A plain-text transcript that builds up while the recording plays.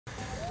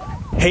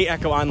Hey,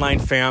 Echo Online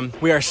fam.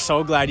 We are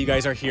so glad you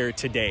guys are here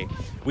today.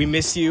 We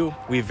miss you,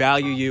 we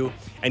value you,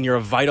 and you're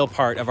a vital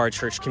part of our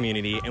church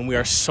community, and we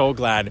are so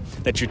glad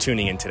that you're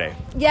tuning in today.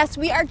 Yes,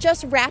 we are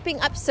just wrapping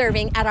up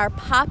serving at our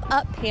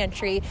pop-up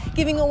pantry,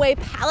 giving away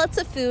pallets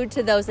of food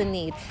to those in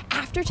need.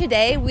 After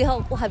today,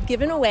 we'll have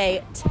given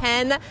away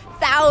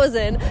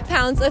 10,000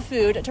 pounds of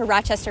food to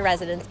Rochester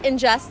residents in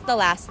just the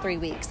last 3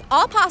 weeks.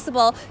 All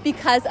possible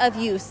because of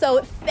you.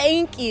 So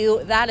thank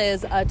you. That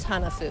is a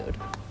ton of food.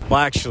 Well,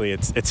 actually,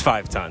 it's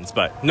 5 tons,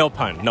 but no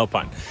pun.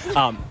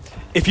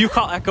 If you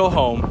call Echo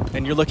home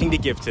and you're looking to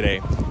give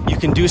today, you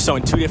can do so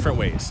in 2 different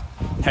ways.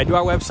 Head to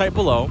our website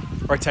below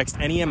or text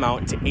any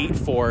amount to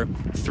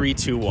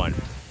 84321.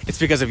 It's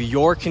because of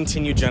your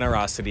continued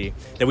generosity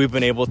that we've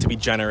been able to be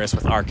generous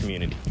with our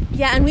community.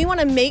 Yeah, and we want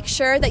to make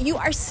sure that you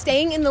are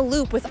staying in the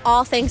loop with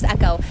All Things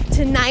Echo.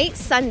 Tonight,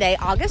 Sunday,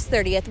 August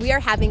 30th, we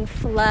are having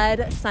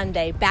Flood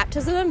Sunday,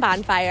 baptism and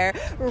bonfire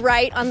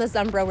right on the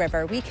Zumbro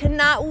River. We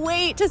cannot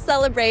wait to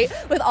celebrate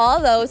with all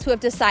those who have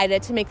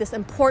decided to make this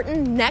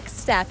important next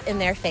step in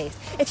their faith.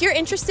 If you're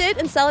interested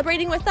in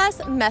celebrating with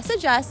us,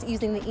 message us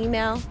using the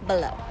email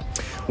below.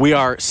 We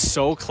are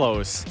so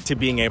close to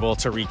being able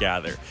to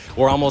regather.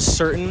 We're almost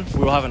certain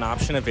we will have an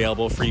option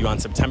available for you on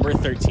September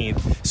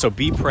 13th, so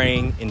be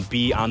praying and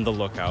be on the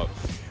lookout.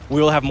 We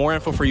will have more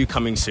info for you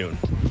coming soon.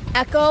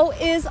 Echo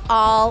is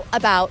all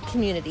about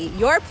community,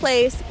 your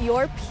place,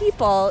 your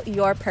people,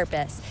 your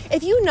purpose.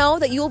 If you know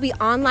that you will be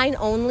online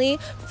only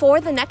for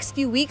the next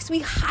few weeks, we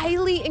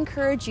highly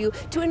encourage you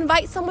to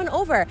invite someone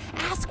over.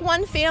 Ask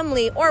one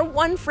family or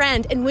one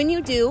friend, and when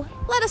you do,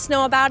 let us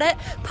know about it.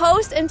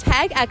 Post and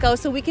tag Echo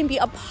so we can be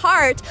a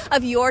part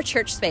of your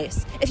church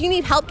space. If you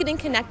need help getting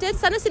connected,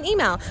 send us an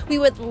email. We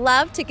would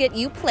love to get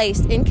you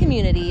placed in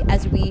community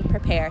as we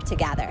prepare to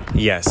gather.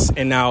 Yes,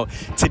 and now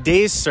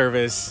today's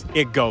service,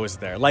 it goes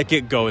there.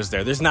 It goes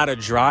there. There's not a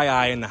dry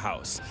eye in the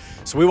house.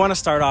 So we want to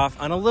start off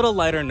on a little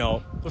lighter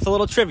note with a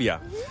little trivia.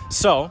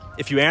 So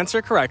if you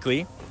answer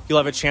correctly, you'll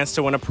have a chance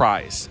to win a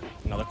prize.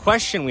 Now the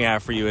question we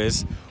have for you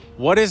is,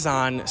 what is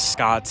on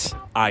Scott's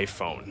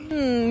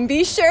iPhone?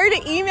 Be sure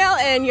to email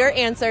in your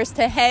answers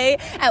to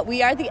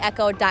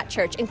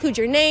hey@wearetheecho.church. Include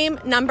your name,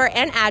 number,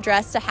 and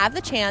address to have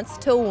the chance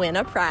to win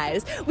a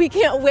prize. We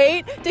can't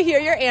wait to hear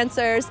your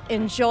answers.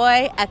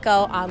 Enjoy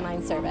Echo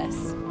Online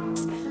Service.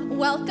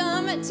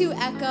 Welcome to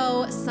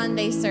Echo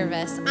Sunday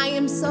Service. I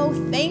am so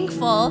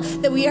thankful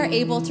that we are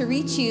able to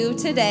reach you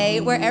today,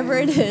 wherever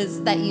it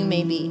is that you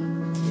may be.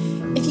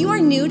 If you are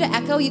new to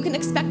Echo, you can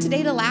expect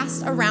today to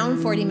last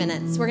around 40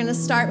 minutes. We're going to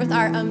start with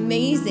our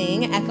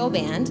amazing Echo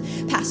band.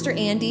 Pastor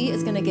Andy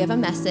is going to give a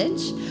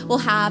message. We'll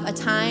have a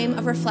time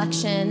of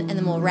reflection, and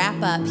then we'll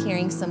wrap up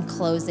hearing some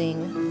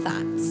closing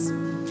thoughts.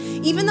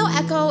 Even though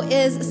Echo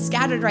is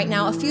scattered right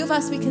now, a few of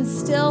us, we can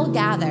still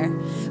gather.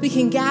 We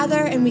can gather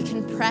and we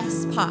can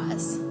press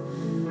pause.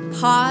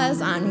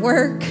 Pause on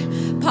work,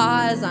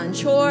 pause on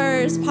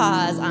chores,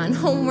 pause on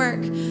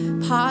homework,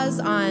 pause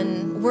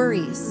on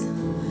worries.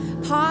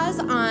 Pause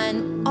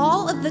on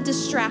all of the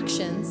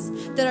distractions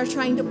that are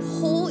trying to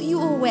pull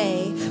you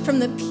away from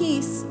the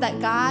peace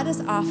that God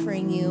is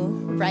offering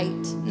you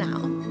right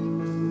now.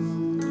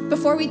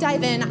 Before we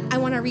dive in, I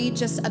want to read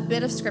just a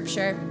bit of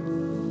scripture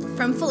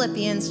from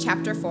Philippians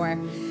chapter 4,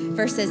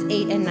 verses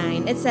 8 and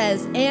 9. It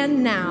says,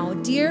 "And now,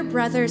 dear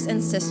brothers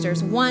and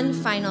sisters, one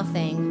final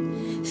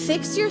thing.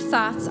 Fix your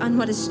thoughts on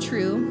what is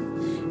true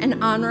and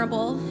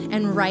honorable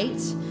and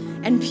right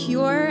and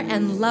pure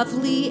and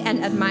lovely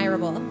and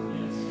admirable.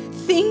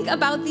 Think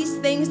about these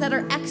things that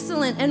are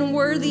excellent and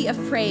worthy of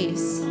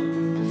praise.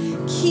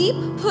 Keep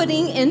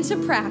putting into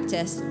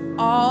practice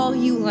all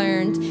you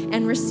learned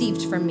and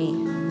received from me,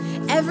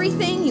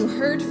 everything you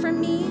heard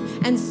from me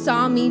and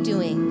saw me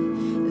doing.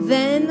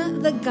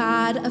 Then the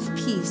God of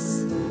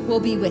peace will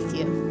be with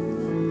you."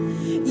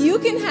 You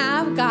can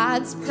have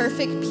God's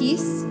perfect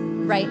peace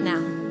right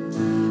now,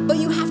 but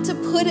you have to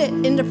put it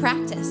into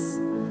practice.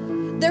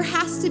 There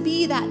has to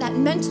be that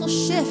mental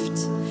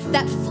shift,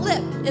 that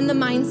flip in the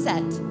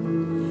mindset.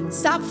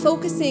 Stop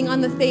focusing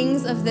on the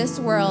things of this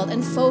world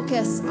and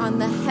focus on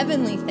the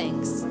heavenly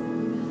things.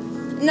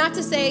 Not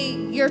to say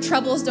your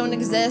troubles don't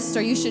exist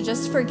or you should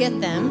just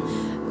forget them,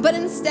 but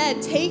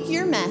instead take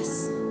your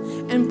mess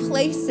and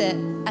place it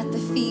at the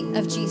feet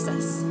of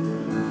Jesus.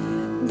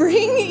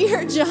 Bring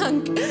your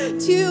junk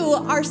to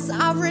our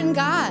sovereign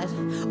God,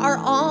 our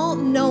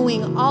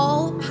all-knowing,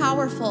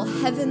 all-powerful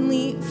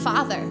Heavenly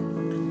Father.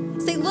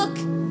 Say, look,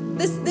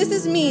 this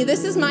is me.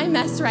 This is my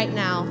mess right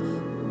now.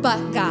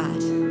 But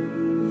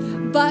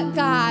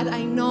God,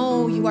 I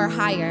know you are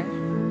higher.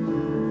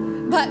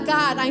 But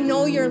God, I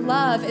know your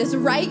love is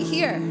right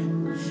here.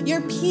 Your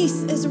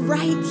peace is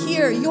right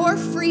here. Your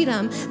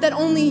freedom that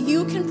only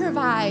you can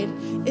provide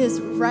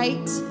is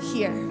right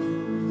here.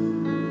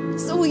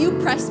 So will you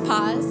press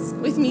pause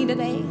with me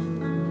today?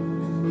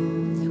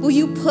 Will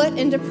you put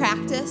into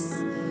practice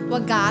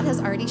what God has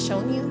already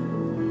shown you?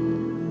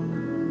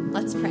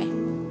 Let's pray.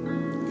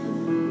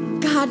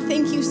 God,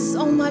 thank you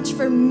so much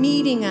for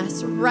meeting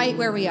us right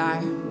where we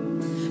are,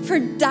 for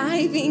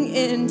diving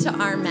into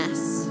our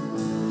mess.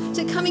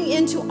 to coming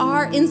into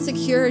our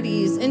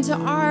insecurities, into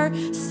our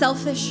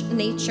selfish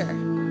nature,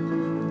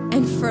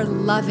 and for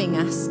loving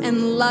us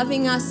and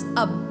loving us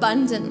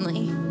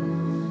abundantly.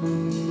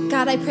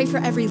 God, I pray for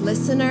every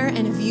listener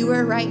and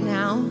viewer right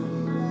now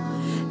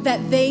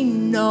that they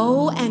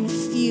know and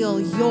feel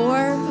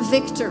your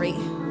victory,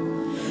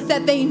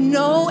 that they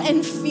know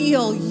and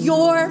feel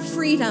your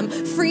freedom,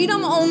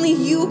 freedom only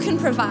you can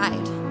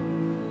provide,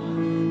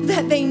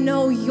 that they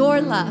know your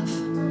love,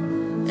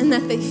 and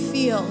that they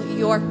feel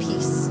your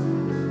peace.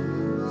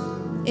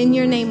 In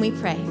your name we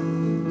pray.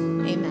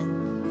 Amen.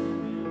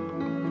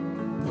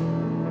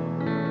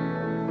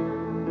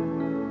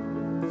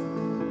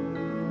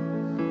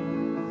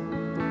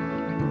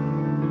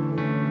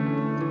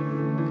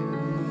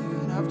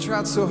 I've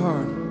tried so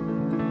hard,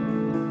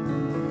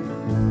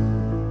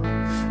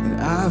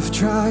 and I've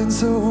tried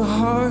so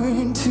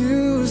hard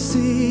to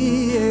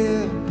see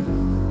it.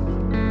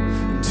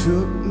 It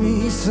took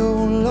me so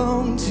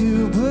long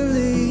to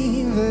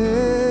believe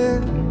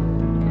it,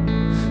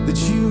 that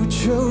you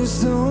chose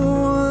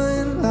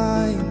someone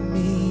like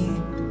me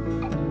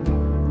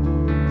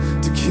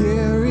to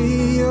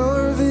carry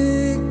your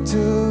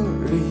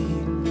victory.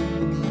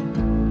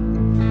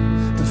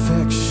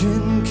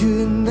 Perfection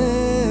could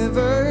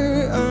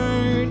never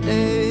earn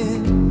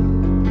it.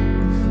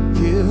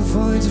 Give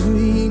what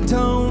we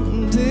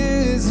don't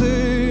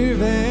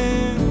deserve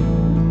it,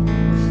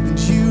 and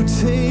you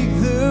take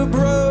the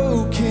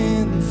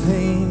broken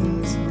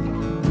things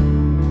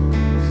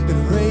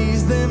and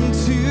raise them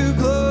to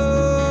glory.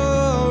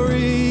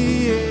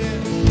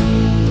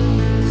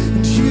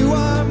 And you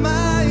are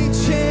my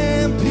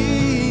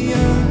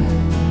champion.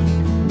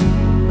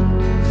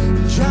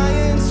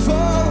 Giants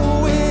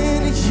fall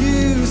when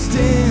you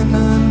stand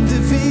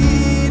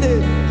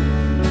undefeated.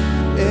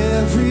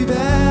 Every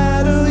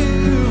battle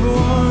you've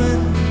won.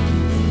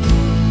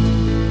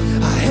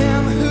 I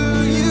am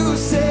who you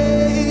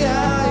say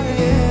I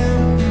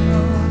am.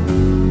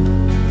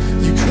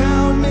 You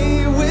crown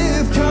me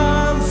with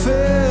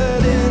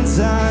confidence.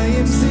 I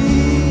am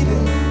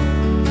seated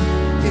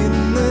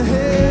in the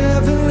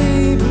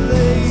heavenly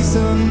place,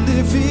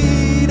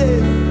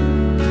 undefeated,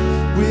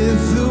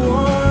 with the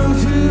one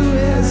who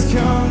has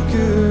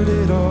conquered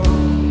it all.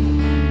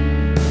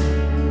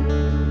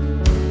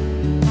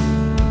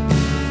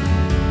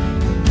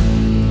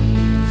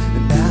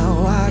 And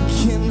now I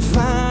can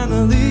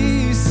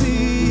finally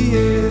see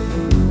it.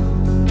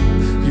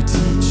 You're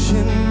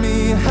teaching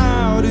me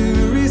how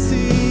to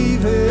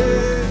receive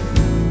it.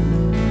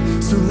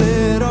 So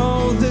let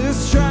all the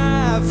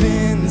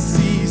striving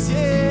cease,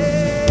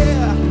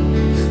 yeah.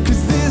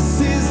 'Cause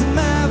this is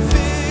my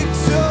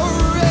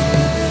victory.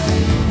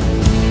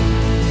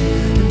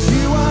 And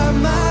you are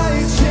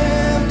my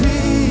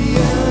champion.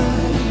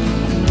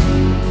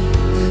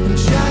 And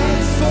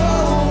giants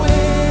fall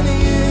when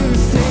you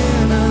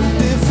stand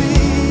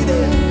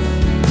undefeated.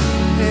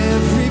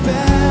 Every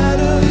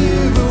battle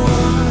you've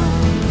won.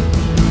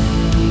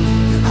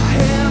 I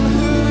am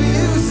who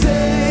you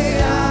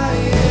say I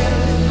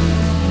am.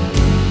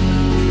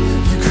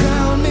 You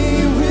crown me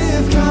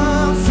with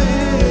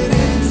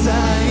confidence. I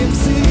am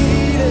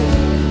seated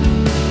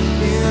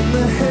in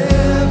the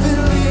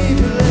heavenly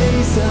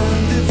place,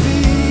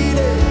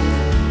 undefeated,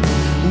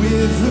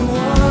 with the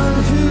one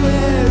who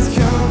has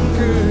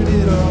conquered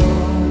it all.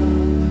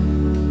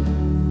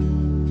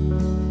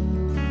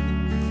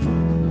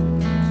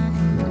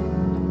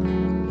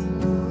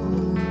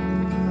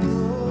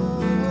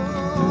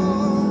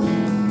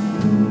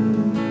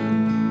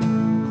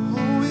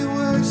 Oh, we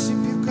worship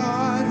you,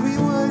 God. We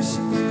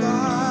worship you,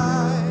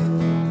 God.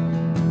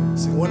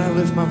 So when I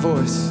lift my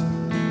voice,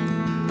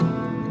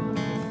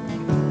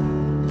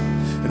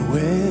 and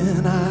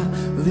when I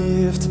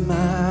lift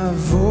my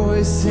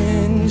voice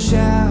and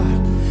shout,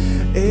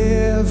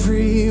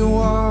 every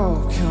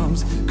wall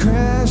comes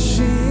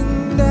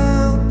crashing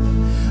down.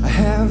 I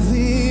have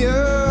the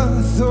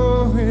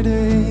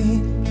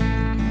authority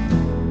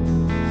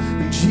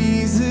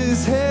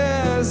Jesus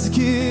has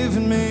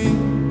given me.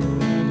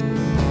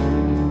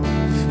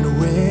 And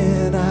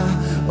when I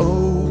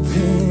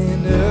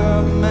open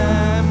up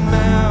my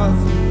mouth,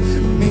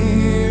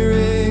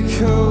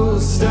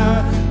 miracles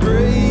start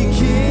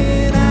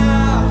breaking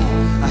out.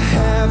 I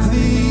have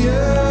the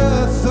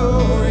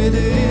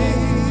authority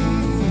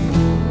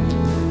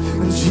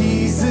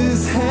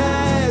Jesus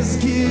has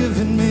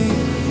given me.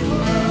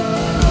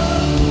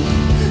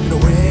 And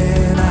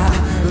when I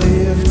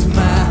lift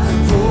my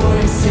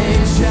voice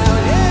and shout,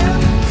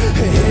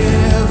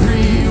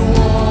 every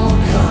wall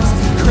comes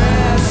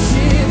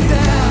crashing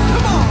down.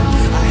 Come on!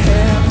 I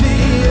have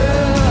the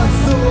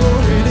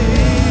authority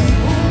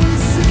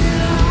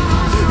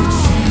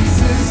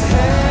Jesus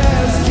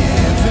has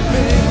given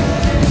me.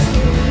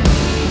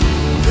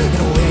 And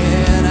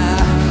when I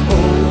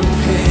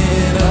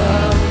open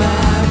up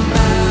my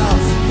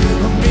mouth,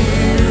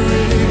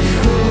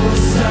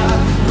 miracles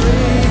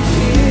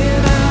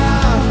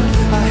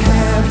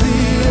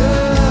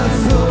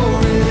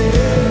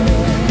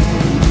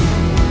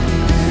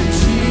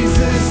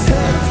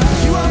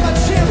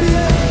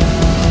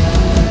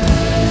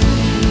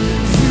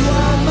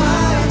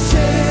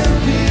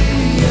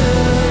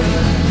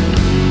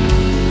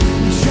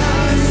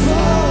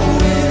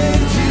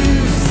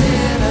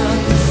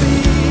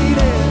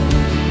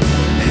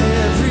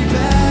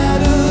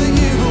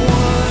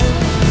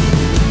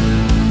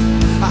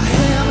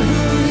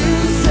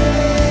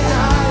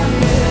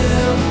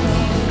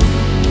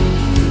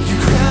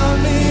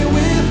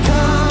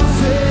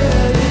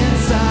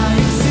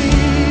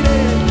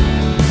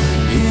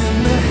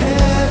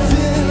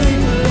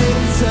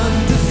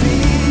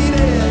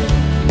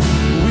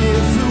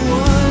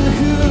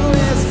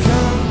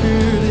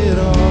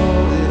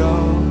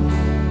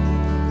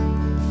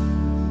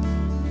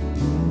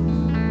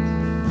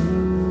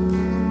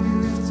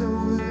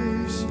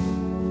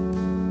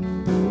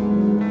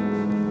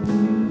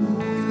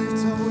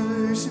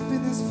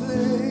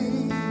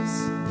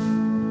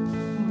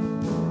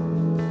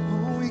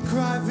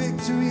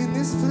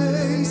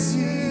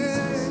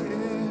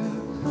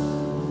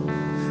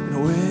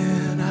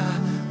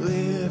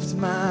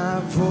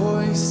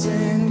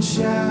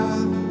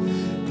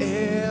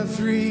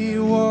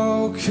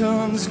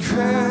comes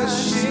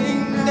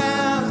crashing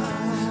down.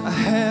 I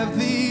have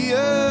the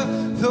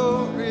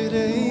authority.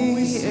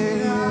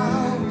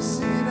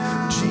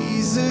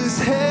 Jesus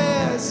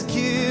has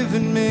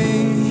given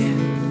me.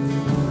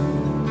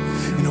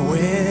 And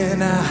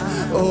when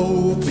I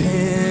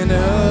open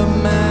up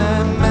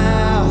my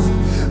mouth,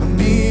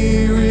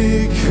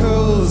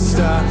 miracles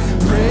start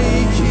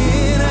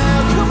breaking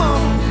out. Come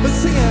on, let's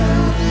sing it.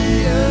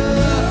 The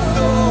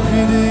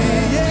authority,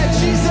 yeah,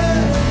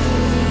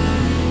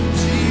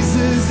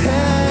 Jesus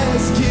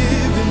has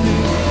given me.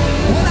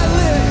 When I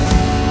lift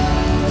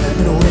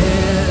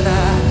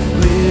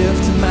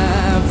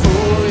my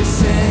voice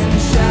and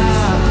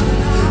shout,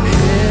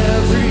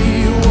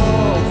 every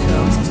wall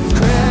comes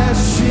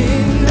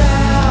crashing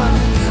down.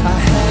 I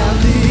have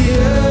the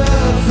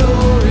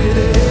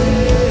authority.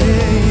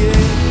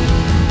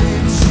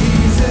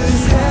 Jesus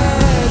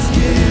has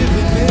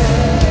given me.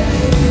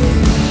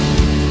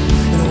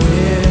 And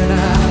when I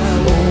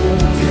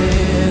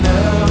open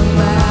up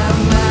my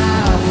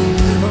mouth,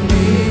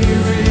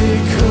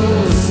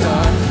 miracles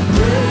start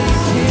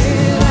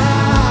breaking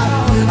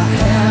out. I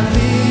have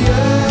the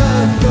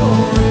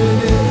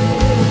authority.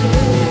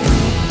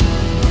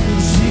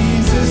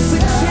 Jesus, the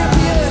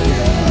champion.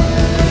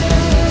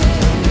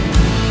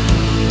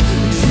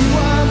 You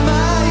are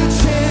my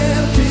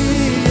champion.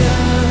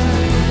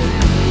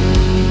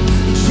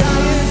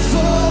 Giants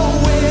fall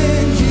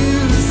when you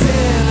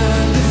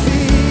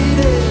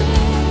stand undefeated.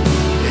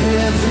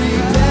 Every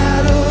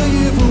battle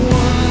you've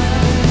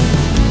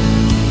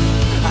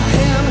won. I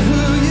am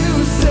who you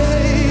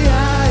say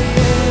I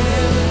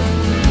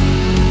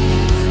am.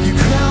 You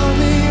crown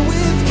me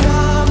with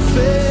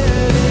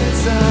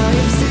confidence. I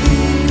am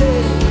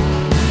seated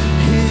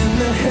in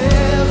the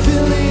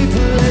heavenly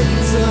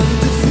place,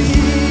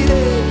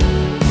 undefeated,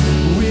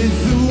 with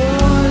the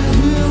one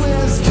who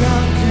has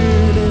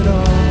conquered it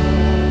all.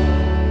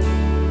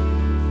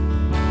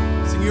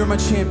 Sing, you're my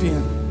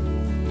champion.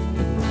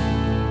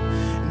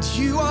 And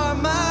you are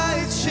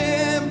my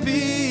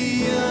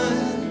champion.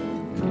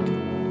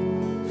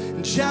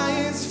 And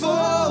giants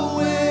fall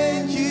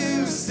when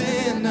you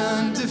stand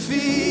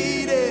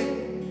undefeated.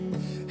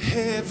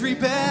 Every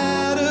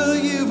battle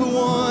you've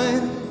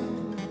won.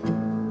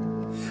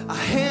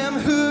 I am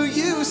who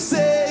you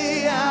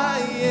say I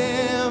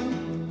am.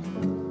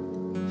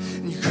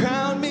 And you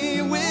crown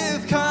me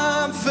with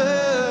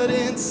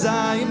confidence.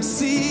 I am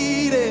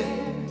seated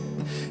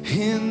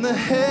in the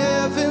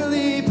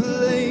heavenly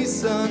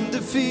place,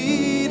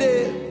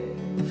 undefeated,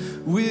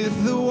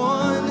 with the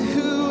one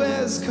who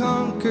has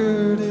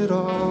conquered it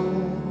all.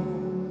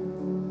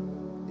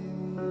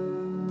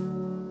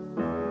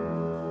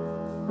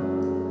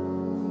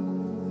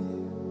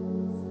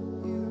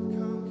 You have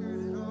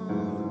conquered it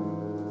all.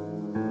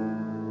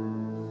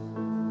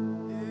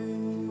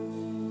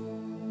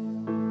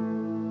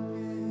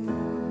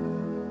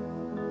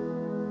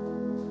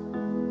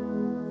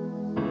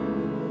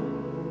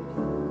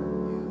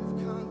 You have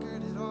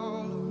conquered it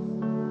all.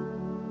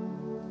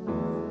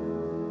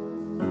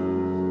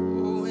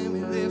 Oh, when we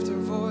lift our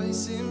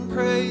voice in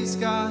praise,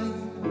 God,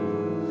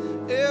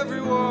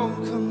 every wall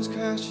comes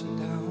crashing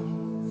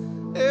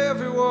down.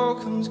 Every wall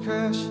comes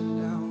crashing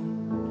down.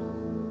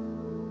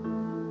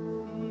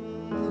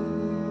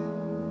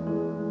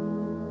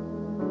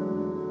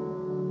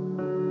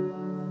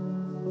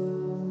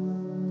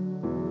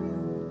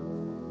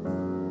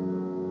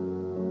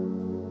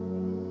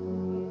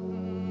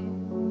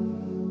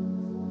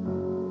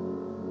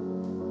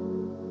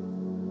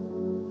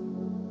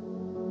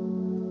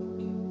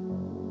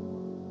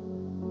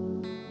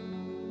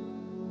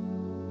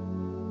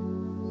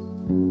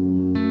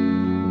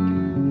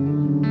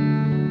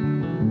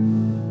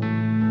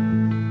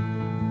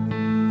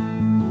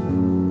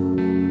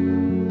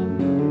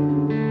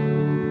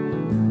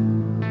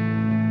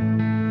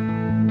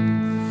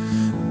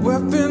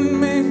 Weapon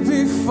may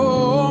be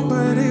formed,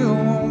 but it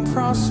won't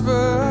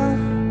prosper.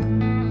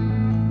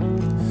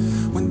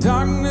 When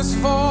darkness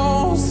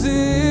falls,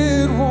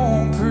 it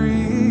won't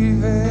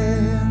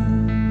prevail.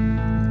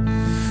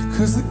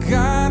 'Cause the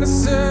God I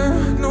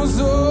serve knows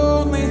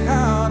only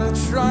how to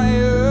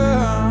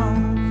triumph.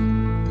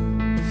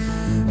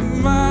 And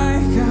my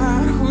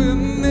God will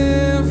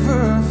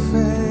never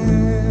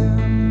fail.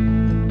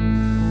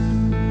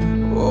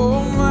 Oh,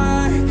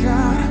 my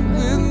God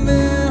will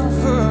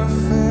never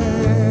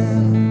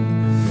fail.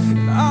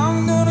 I'm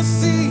gonna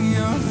see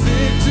a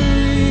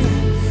victory.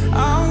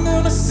 I'm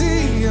gonna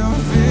see a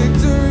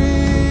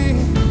victory.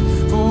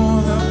 For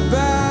the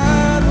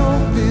battle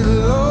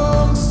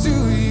belongs to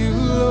you,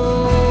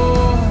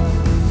 Lord.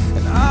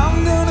 And I'm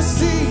gonna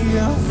see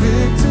a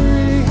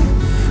victory.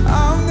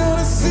 I'm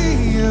gonna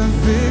see a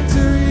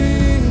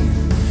victory.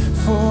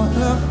 For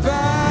the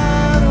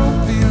battle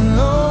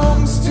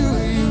belongs to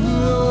you,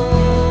 Lord.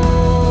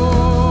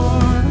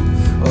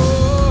 Oh.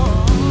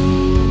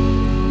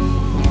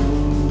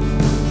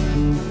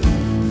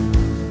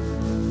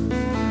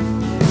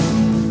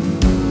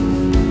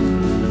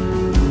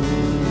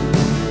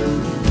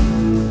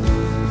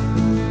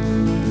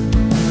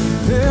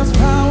 There's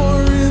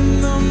power in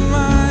the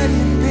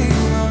mighty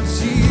name of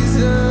Jesus.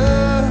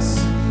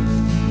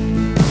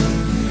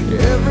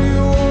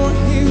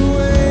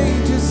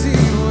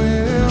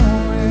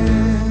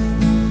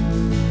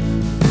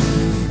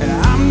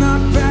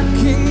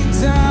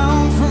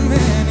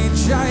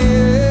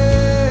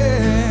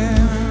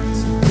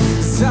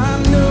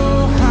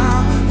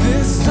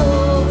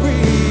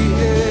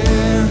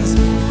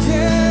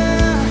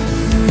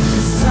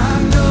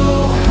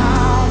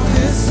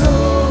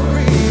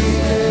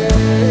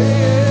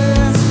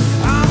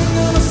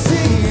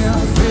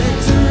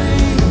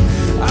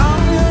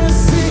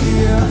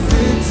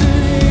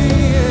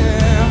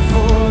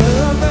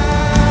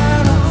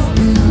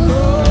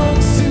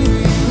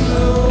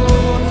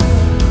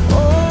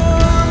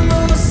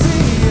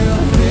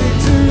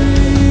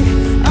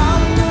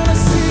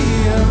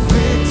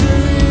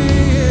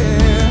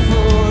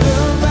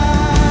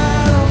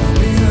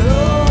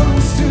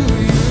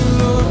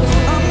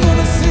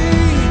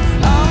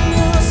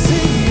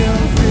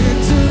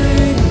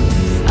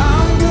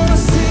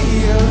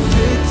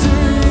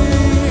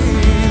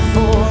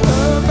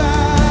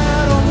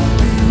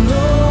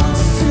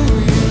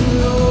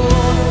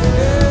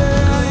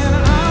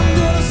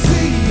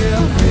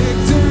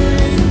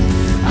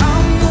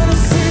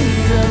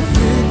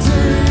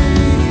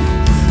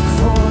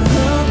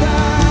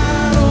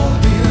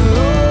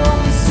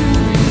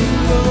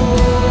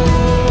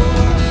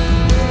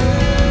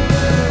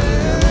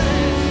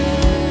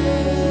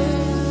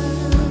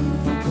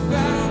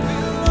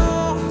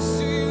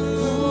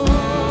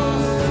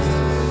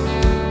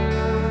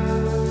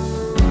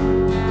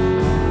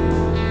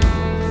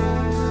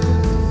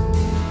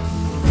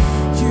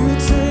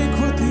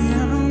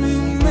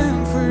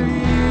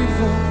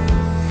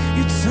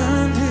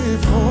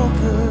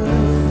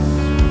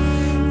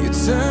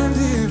 turned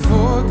it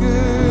for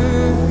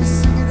good.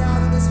 Sing it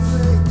out in this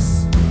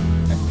place.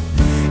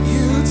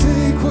 You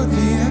take what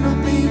the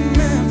enemy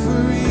meant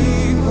for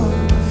evil.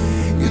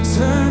 You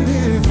turned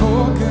it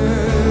for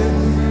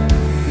good.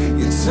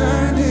 You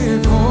turned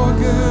it for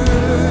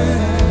good.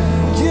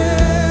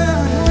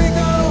 Yeah, here we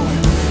go.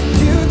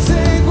 You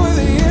take what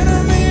the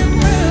enemy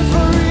meant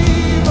for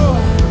evil.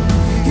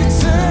 You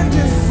turned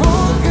it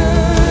for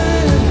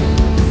good.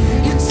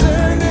 You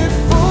turned it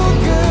for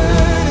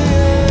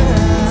good.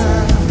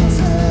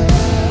 Yeah.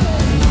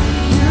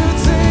 You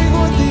take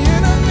what the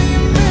enemy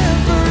meant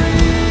for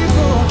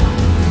evil.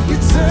 You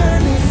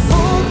turned it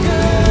for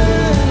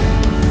good.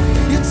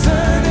 You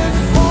turned it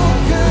for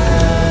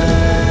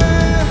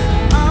good.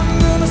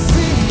 I'm gonna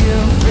see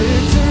a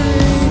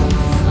victory.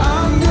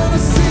 I'm gonna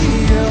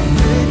see a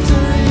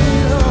victory,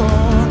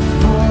 Lord.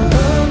 For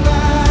the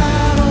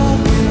battle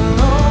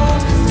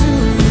belongs to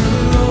you,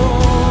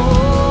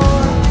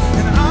 Lord.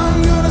 And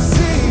I'm gonna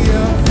see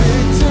a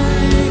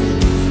victory.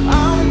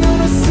 I'm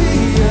gonna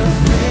see a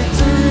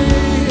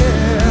victory,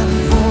 yeah.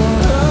 For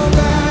the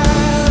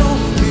battle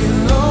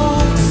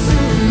belongs to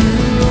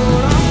you,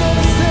 Lord.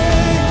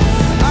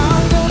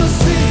 I'm gonna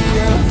see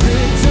a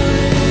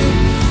victory.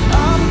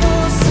 I'm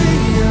gonna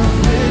see a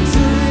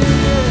victory,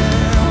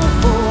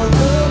 yeah. For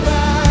the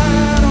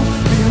battle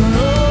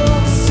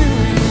belongs to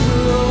you,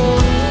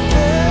 Lord.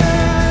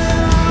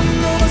 Yeah, I'm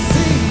gonna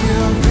see a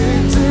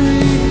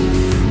victory.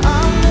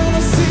 I'm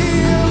gonna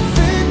see a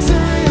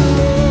victory,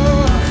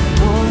 Lord.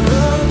 For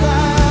the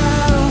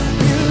battle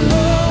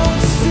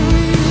belongs to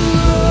you,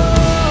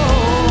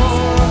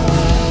 Lord.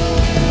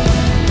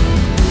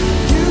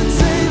 You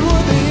take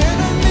what the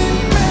enemy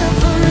meant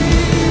for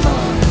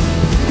evil.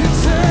 You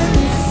turn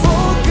it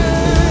for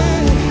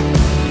good.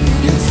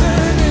 You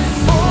turn it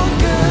for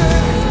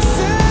good.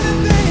 Turning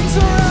things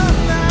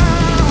around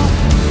now.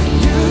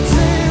 You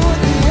take what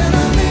the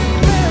enemy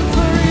meant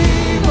for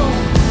evil.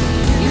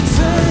 You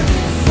turn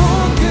it for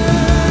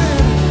good.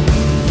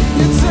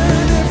 You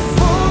turn it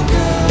for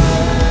good.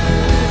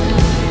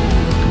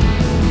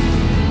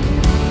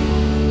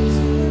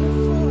 Turn it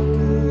for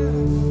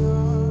good.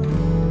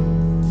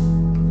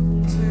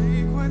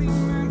 Take what he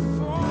meant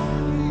for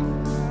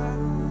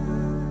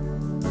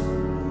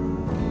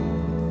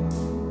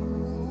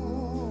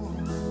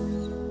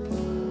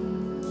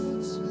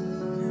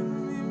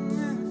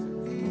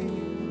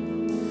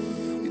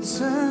you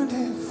turned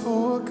it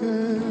for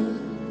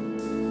good.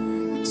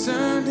 You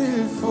turned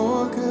it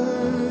for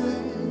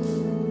good.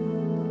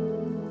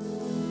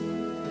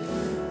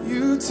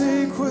 You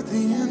take what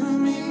the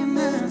enemy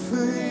meant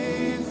for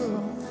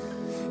evil.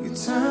 You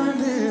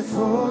turned it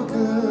for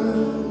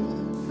good.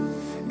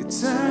 You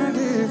turned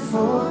it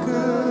for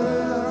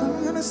good.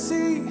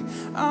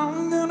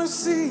 I'm gonna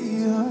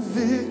see a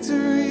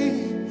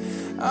victory.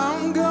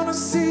 I'm gonna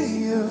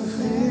see a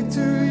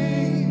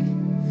victory.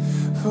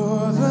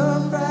 For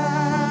the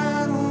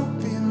battle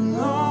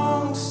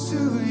belongs to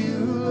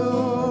you,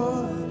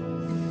 Lord.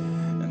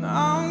 And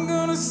I'm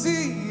gonna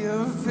see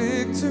a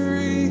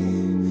victory.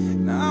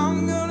 And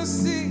I'm gonna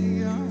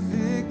see a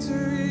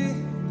victory.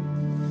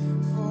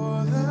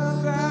 For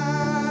the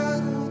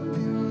battle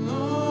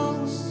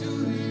belongs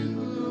to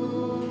you,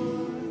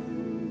 Lord.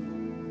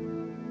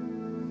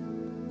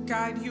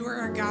 God, you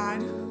are a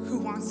God who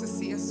wants to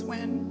see us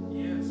win.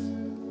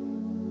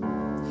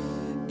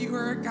 You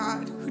are a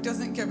God who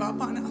doesn't give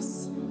up on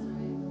us.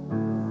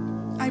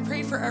 I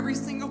pray for every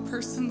single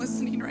person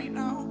listening right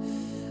now.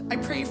 I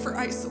pray for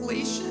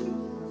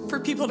isolation, for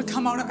people to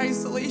come out of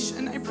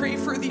isolation. I pray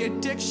for the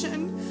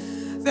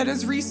addiction that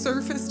has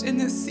resurfaced in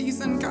this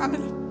season, God.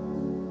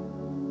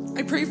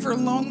 I pray for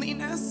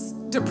loneliness,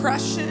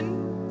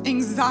 depression,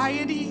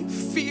 anxiety,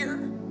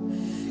 fear.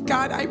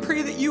 God, I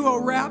pray that you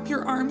will wrap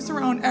your arms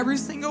around every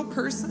single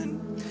person.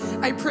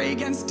 I pray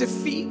against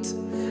defeat.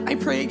 I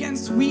pray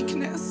against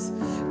weakness.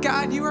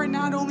 God, you are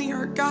not only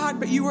our God,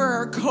 but you are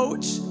our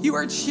coach. You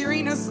are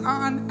cheering us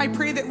on. I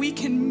pray that we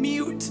can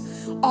mute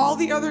all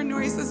the other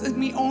noises and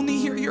we only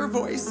hear your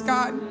voice,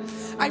 God.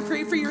 I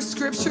pray for your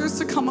scriptures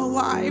to come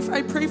alive.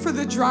 I pray for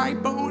the dry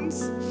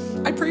bones.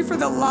 I pray for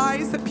the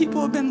lies that people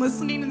have been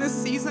listening in this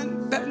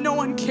season, that no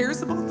one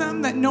cares about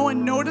them, that no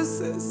one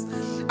notices.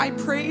 I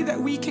pray that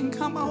we can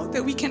come out,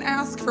 that we can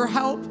ask for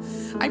help.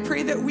 I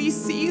pray that we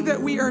see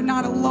that we are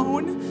not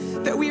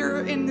alone, that we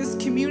are in this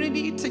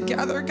community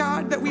together,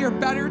 God, that we are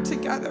better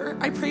together.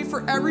 I pray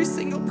for every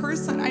single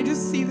person. I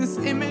just see this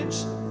image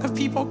of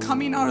people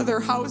coming out of their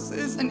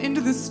houses and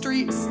into the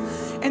streets,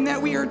 and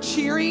that we are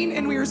cheering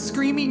and we are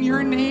screaming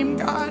your name,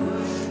 God,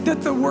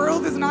 that the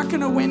world is not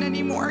going to win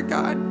anymore,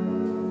 God.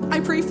 I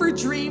pray for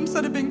dreams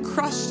that have been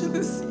crushed in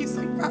this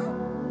season,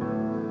 God.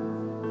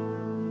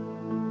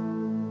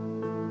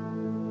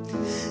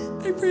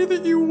 I pray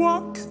that you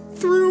walk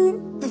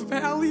through the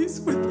valleys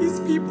with these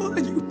people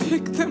and you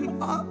pick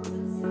them up.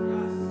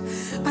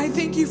 I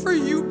thank you for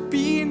you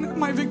being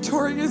my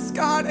victorious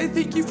God. I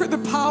thank you for the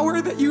power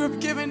that you have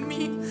given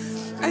me.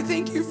 I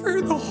thank you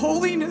for the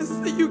holiness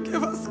that you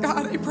give us,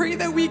 God. I pray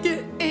that we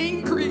get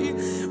angry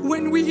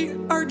when we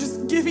are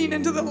just giving feed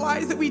into the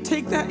lies, that we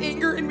take that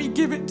anger and we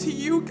give it to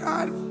you,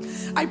 God.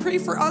 I pray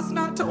for us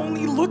not to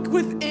only look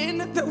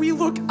within, that we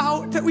look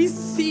out, that we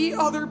see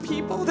other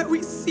people, that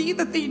we see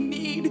that they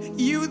need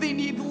you, they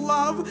need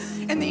love,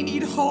 and they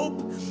need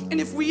hope.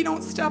 And if we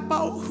don't step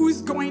out,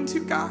 who's going to,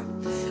 God?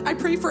 I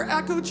pray for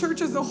Echo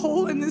Church as a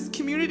whole in this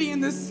community, in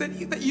this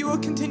city, that you will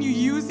continue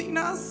using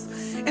us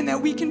and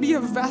that we can be a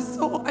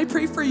vessel. I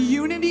pray for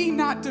unity,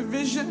 not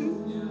division.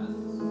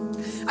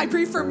 I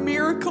pray for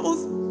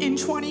miracles in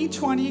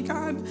 2020,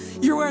 God.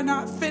 You are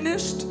not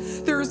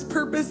finished. There is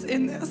purpose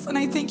in this. And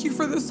I thank you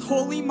for this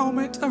holy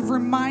moment of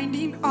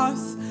reminding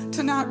us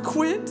to not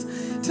quit,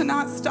 to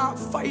not stop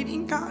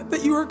fighting, God,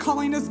 that you are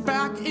calling us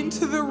back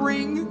into the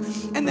ring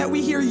and that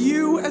we hear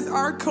you as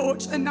our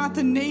coach and not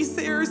the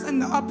naysayers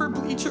and the upper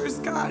bleachers,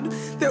 God,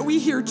 that we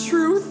hear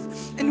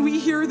truth and we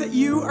hear that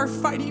you are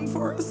fighting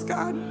for us,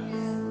 God.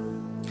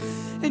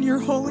 In your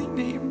holy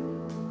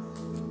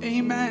name,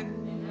 amen.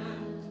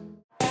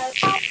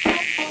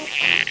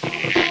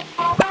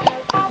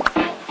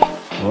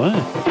 What?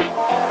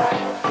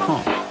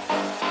 Huh.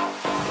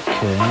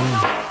 Okay.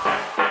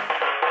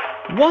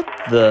 What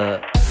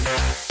the?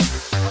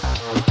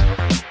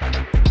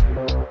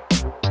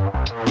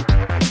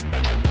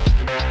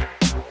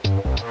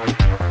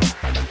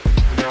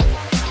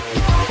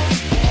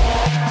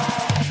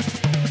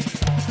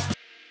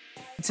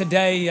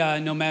 Today,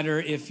 no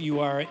matter if you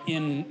are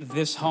in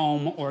this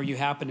home or you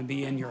happen to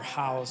be in your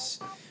house,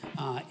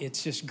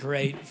 it's just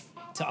great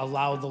to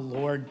allow the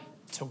Lord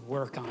to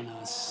work on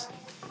us.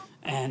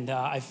 And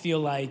I feel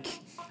like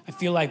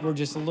we're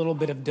just a little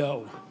bit of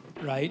dough,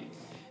 right?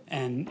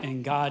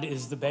 And God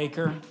is the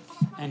baker,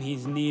 and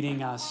he's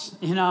kneading us.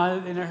 You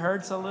know, and it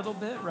hurts a little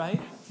bit,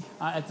 right?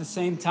 At the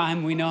same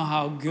time, we know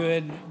how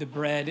good the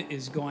bread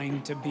is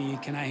going to be.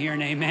 Can I hear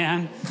an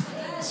amen?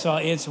 So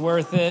it's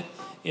worth it.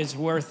 It's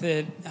worth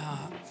it.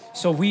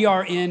 So we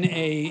are in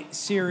a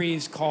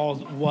series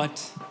called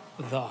What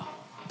the?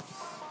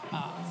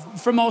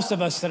 For most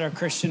of us that are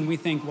Christian, we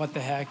think, what the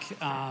heck?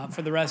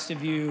 For the rest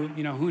of you,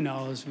 you know, who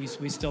knows?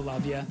 We still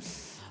love you.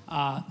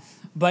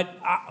 But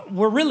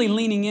we're really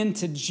leaning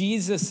into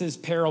Jesus's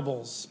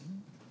parables.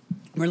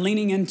 We're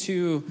leaning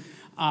into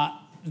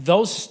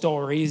those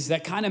stories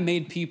that kind of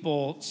made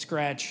people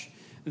scratch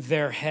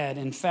their head.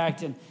 In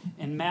fact,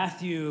 in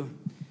Matthew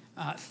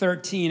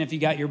 13, if you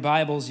got your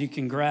Bibles, you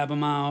can grab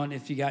them out.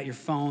 If you got your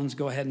phones,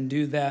 go ahead and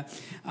do that.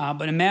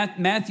 But in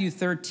Matthew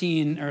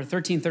 13, or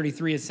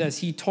 13:33, it says,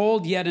 he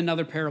told yet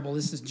another parable.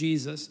 This is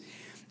Jesus.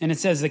 And it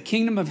says, the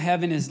kingdom of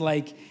heaven is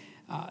like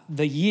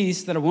the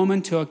yeast that a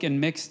woman took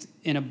and mixed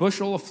in a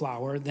bushel of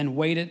flour, then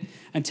waited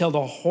until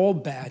the whole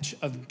batch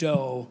of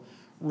dough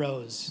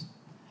rose.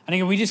 I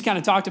think we just kind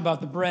of talked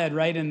about the bread,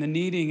 right, and the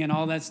kneading and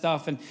all that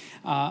stuff. And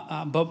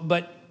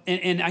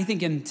And I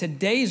think in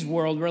today's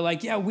world, we're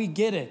like, yeah, we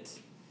get it.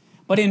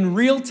 But in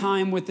real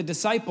time with the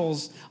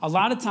disciples, a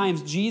lot of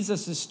times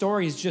Jesus'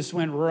 stories just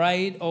went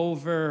right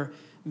over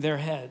their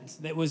heads.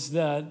 It was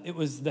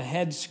the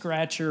head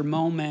scratcher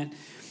moment.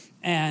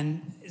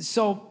 And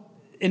so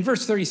in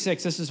verse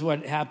 36, this is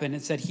what happened.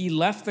 It said, he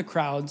left the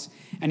crowds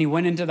and he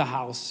went into the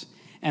house.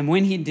 And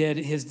when he did,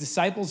 his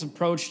disciples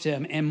approached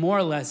him and more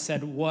or less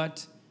said,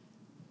 what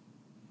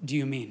do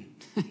you mean?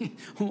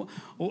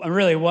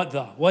 Really, what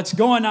the? What's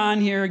going on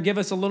here? Give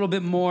us a little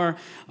bit more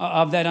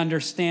of that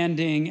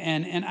understanding.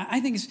 And I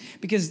think it's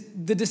because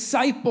the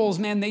disciples,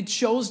 man, they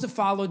chose to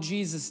follow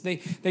Jesus.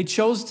 They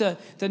chose to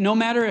no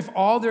matter if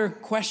all their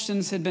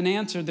questions had been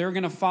answered, they were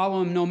going to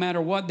follow him no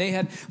matter what. They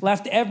had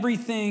left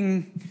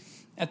everything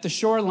at the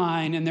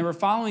shoreline, and they were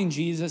following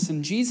Jesus.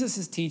 And Jesus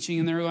is teaching,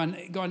 and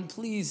they're going,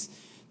 please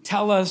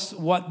tell us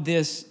what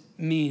this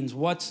means.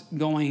 What's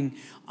going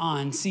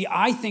on? See,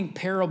 I think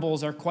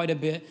parables are quite a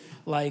bit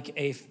like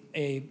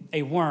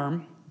a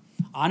worm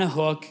on a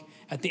hook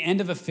at the end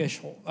of a fish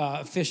pole,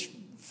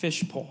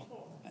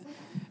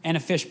 and a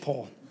fish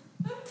pole.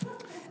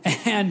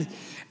 And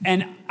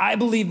I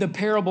believe the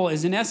parable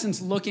is in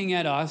essence looking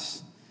at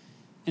us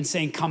and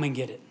saying, come and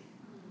get it.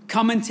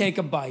 Come and take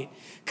a bite.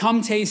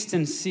 Come taste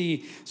and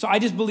see. So I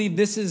just believe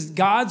this is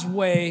God's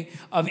way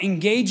of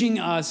engaging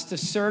us to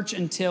search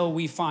until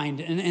we find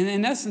it. And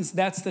in essence,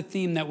 that's the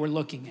theme that we're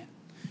looking at.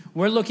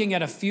 We're looking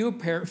at a few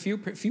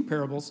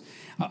parables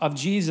of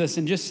Jesus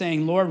and just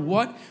saying, Lord,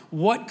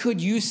 what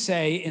could you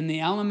say in the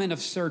element of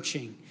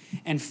searching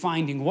and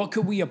finding? What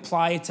could we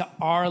apply to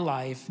our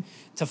life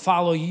to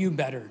follow you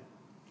better?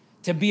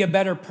 To be a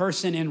better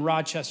person in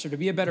Rochester, to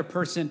be a better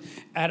person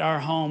at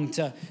our home,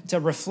 to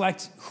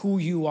reflect who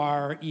you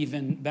are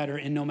even better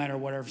in no matter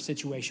whatever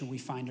situation we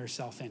find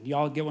ourselves in.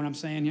 Y'all get what I'm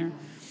saying here?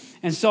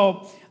 And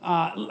so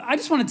I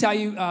just want to tell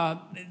you,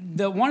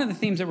 one of the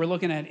themes that we're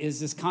looking at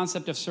is this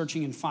concept of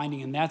searching and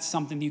finding, and that's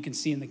something you can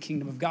see in the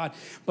kingdom of God.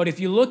 But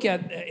if you look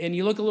at, and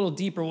you look a little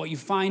deeper, what you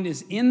find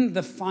is in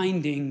the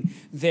finding,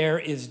 there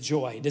is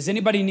joy. Does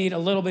anybody need a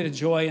little bit of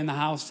joy in the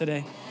house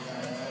today?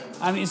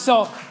 I mean,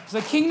 so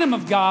the kingdom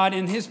of God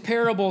and his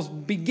parables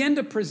begin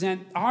to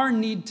present our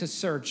need to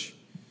search,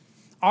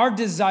 our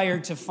desire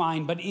to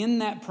find, but in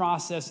that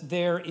process,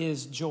 there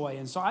is joy.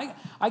 And so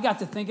I got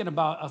to thinking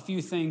about a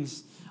few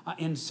things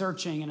in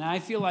searching, and I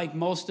feel like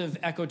most of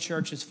Echo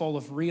Church is full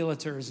of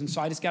realtors, and so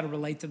I just got to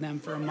relate to them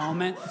for a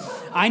moment.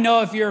 I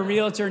know if you're a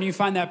realtor and you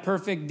find that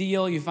perfect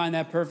deal, you find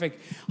that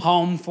perfect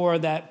home for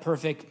that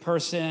perfect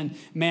person,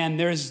 man,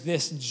 there's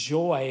this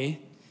joy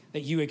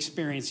that you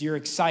experience. You're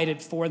excited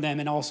for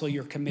them, and also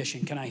your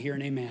commission. Can I hear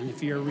an amen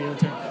if you're a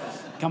realtor?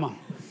 Come on.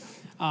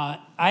 I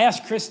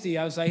asked Christy,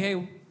 I was like,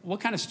 hey, what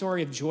kind of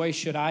story of joy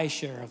should I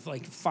share of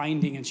like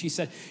finding? And she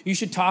said, you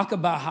should talk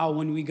about how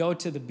when we go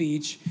to the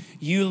beach,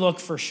 you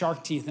look for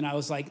shark teeth. And I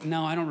was like,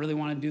 no, I don't really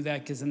want to do that,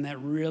 because then that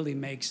really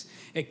makes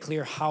it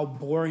clear how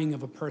boring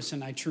of a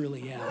person I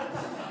truly am.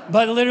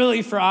 But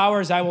literally for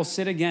hours, I will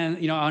sit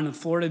again, on the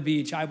Florida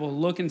beach. I will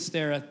look and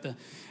stare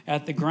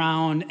at the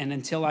ground, and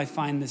until I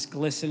find this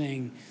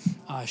glistening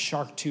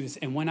shark tooth.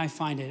 And when I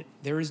find it,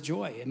 there is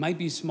joy. It might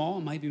be small,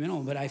 it might be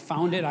minimal, but I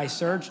found it, I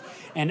searched,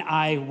 and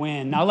I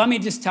win. Now, let me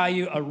just tell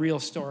you a real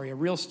story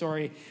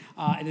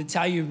to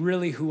tell you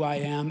really who I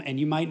am, and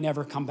you might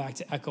never come back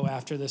to Echo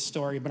after this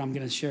story, but I'm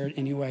going to share it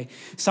anyway.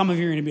 Some of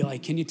you are going to be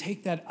like, can you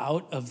take that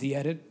out of the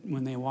edit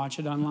when they watch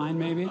it online,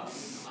 maybe?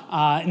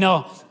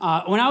 No.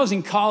 When I was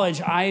in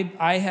college,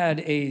 I had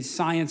a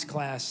science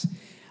class.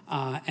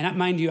 And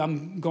mind you,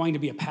 I'm going to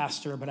be a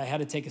pastor, but I had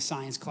to take a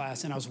science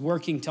class, and I was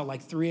working till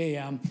like 3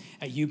 a.m.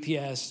 at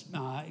UPS.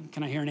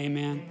 Can I hear an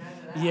amen?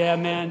 Yeah,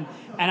 man.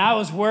 And I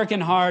was working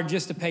hard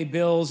just to pay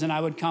bills, and I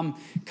would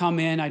come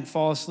in, I'd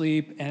fall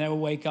asleep, and I would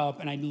wake up,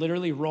 and I'd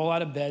literally roll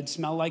out of bed,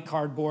 smell like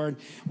cardboard,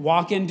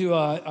 walk into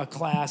a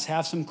class,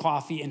 have some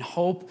coffee, and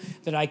hope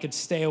that I could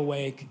stay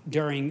awake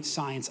during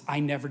science.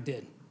 I never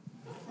did.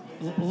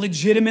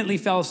 Legitimately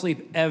fell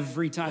asleep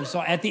every time.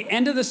 So at the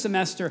end of the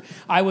semester,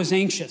 I was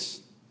anxious.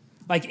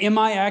 Like, am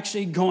I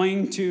actually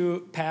going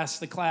to pass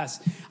the class?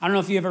 I don't know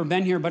if you've ever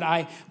been here, but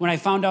when I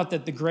found out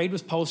that the grade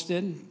was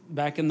posted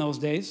back in those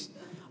days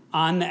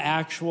on the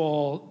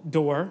actual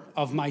door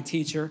of my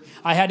teacher,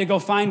 I had to go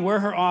find where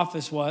her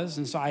office was.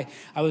 And so I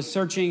was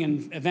searching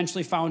and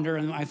eventually found her,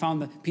 and I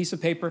found the piece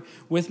of paper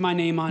with my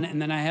name on it,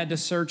 and then I had to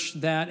search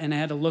that, and I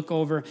had to look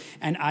over,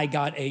 and I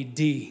got a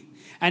D.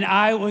 And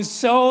I was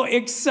so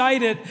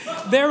excited.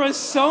 There was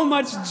so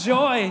much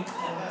joy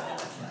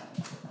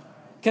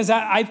because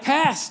I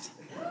passed.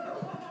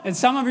 And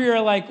some of you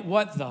are like,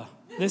 what the?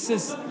 This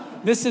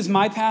is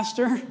my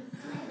pastor?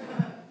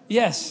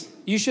 Yes,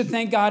 you should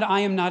thank God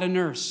I am not a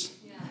nurse.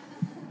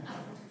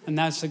 And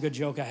that's a good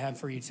joke I have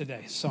for you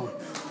today. So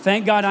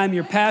thank God I'm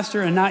your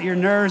pastor and not your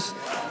nurse,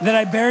 that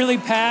I barely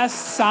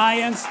passed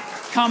science.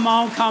 Come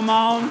on.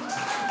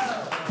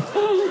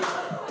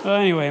 Well,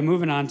 anyway,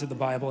 moving on to the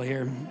Bible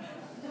here.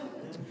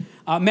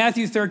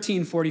 Matthew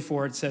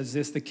 13:44, it says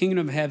this: the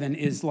kingdom of heaven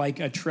is like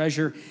a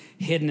treasure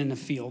hidden in a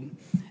field,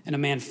 and a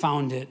man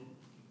found it,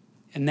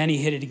 and then he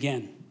hid it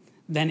again.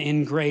 Then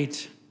in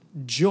great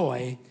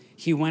joy,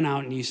 he went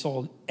out and he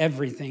sold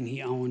everything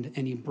he owned,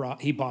 and he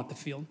bought the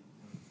field.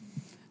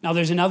 Now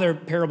there's another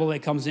parable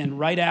that comes in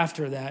right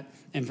after that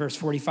in verse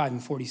 45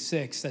 and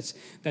 46 that's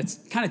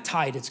kind of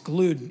tied. It's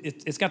glued.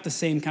 It's got the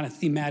same kind of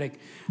thematic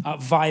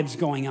vibes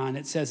going on.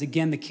 It says,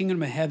 again, the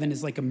kingdom of heaven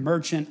is like a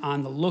merchant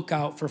on the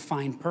lookout for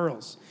fine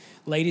pearls.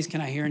 Ladies,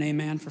 can I hear an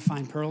amen for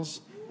fine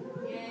pearls?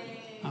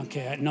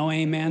 Okay, no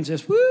amen,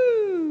 just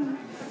woo.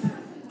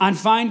 On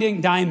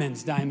finding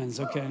diamonds,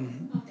 okay.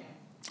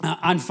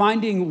 On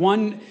finding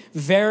one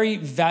very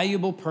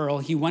valuable pearl,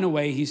 he went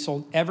away, he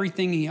sold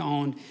everything he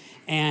owned,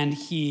 and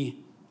he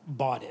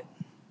bought it.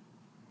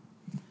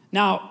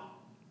 Now,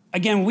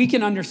 again, we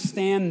can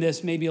understand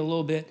this maybe a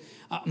little bit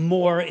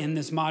more in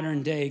this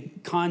modern day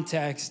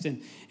context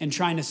and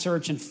trying to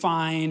search and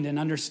find and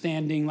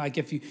understanding, like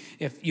if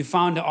you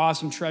found an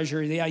awesome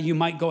treasure, yeah, you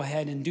might go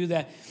ahead and do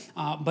that.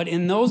 But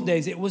in those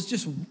days, it was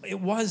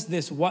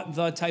this what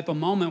the type of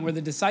moment where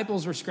the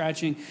disciples were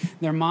scratching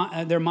their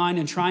mind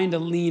and trying to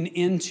lean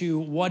into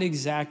what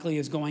exactly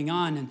is going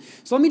on. And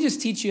so let me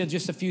just teach you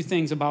just a few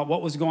things about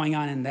what was going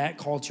on in that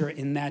culture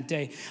in that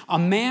day. A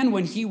man,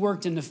 when he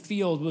worked in the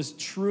field, was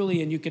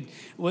truly, and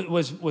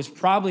was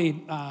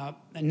probably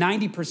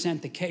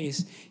 90% the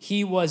case,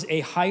 he was a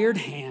hired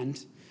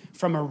hand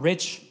from a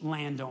rich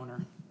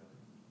landowner.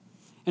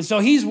 And so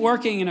he's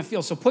working in a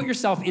field. So put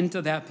yourself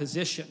into that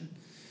position,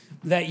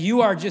 that you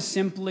are just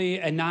simply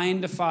a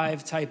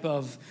 9-to-5 type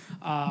of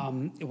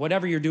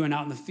whatever you're doing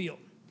out in the field.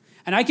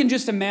 And I can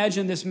just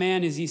imagine this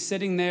man as he's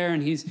sitting there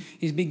and he's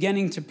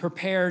beginning to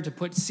prepare to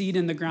put seed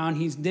in the ground.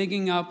 He's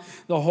digging up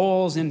the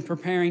holes and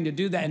preparing to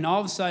do that. And all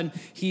of a sudden,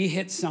 he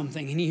hits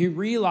something. And he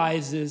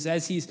realizes,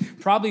 as he's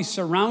probably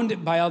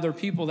surrounded by other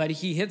people, that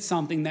he hit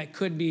something that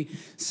could be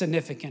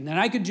significant. And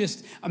I could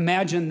just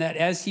imagine that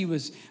as he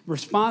was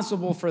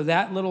responsible for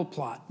that little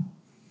plot,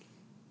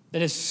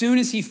 that as soon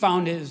as he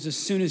found it, as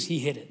soon as he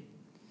hit it,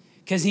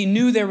 because he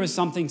knew there was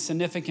something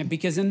significant.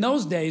 Because in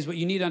those days, what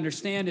you need to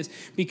understand is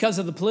because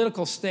of the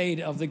political state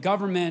of the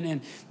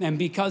government and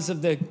because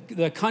of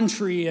the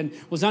country and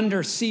was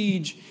under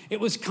siege, it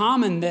was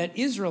common that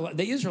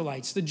the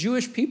Israelites, the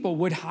Jewish people,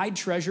 would hide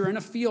treasure in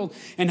a field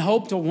and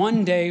hope to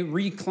one day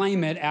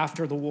reclaim it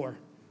after the war.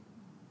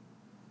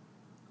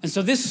 And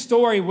so this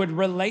story would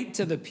relate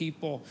to the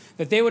people,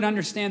 that they would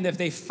understand that if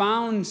they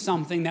found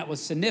something that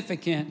was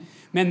significant,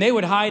 man, they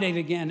would hide it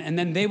again, and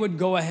then they would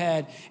go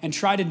ahead and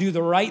try to do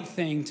the right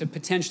thing to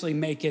potentially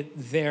make it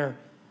their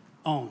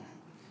own.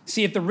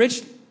 See, if the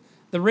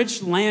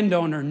rich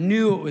landowner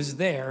knew it was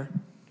there,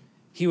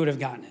 he would have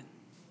gotten it.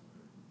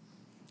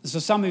 So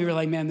some of you are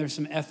like, man, there's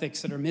some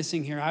ethics that are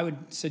missing here. I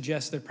would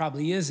suggest there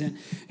probably isn't.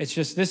 It's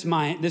just this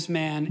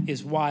man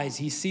is wise.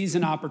 He sees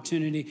an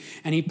opportunity,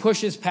 and he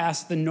pushes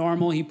past the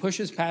normal. He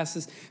pushes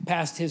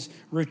past his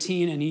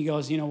routine, and he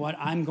goes, you know what?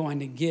 I'm going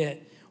to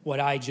get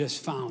what I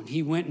just found.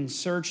 He went and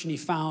searched, and he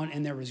found,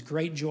 and there was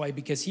great joy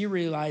because he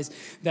realized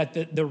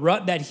that the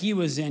rut that he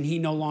was in, he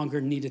no longer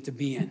needed to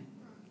be in.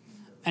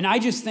 And I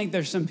just think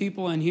there's some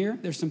people in here.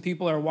 There's some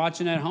people that are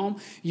watching at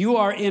home. You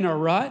are in a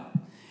rut.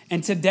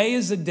 And today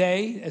is the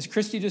day, as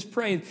Christy just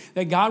prayed,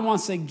 that God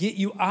wants to get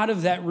you out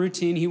of that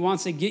routine. He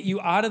wants to get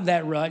you out of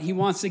that rut. He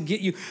wants to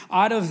get you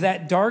out of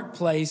that dark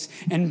place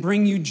and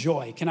bring you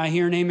joy. Can I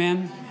hear an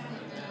amen?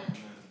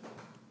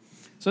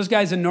 So this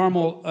guy's a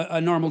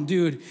normal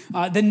dude.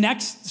 The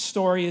next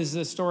story is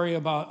the story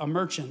about a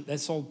merchant that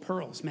sold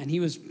pearls. Man, he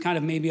was kind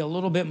of maybe a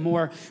little bit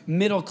more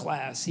middle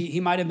class. He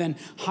might have been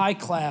high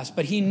class,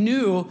 but he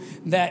knew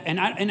that,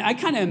 and I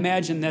kind of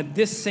imagine that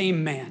this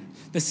same man,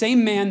 the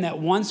same man that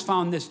once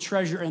found this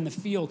treasure in the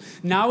field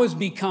now has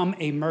become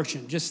a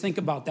merchant. Just think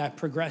about that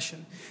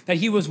progression. That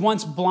he was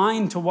once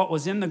blind to what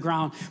was in the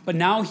ground, but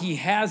now he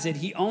has it.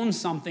 He owns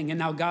something, and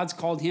now God's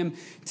called him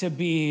to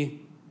be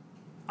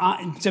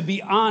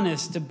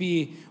honest, to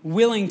be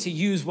willing to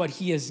use what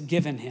he has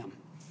given him,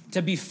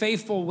 to be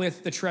faithful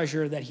with the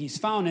treasure that he's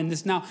found. And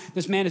this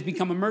man has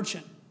become a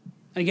merchant.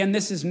 Again,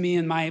 this is me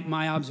and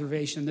my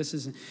observation. This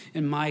is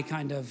in my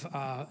kind of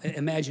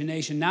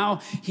imagination.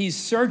 Now he's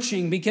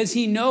searching because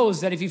he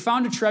knows that if he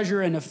found a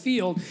treasure in a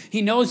field,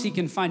 he knows he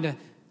can find a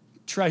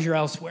treasure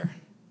elsewhere.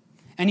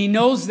 And he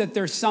knows that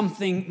there's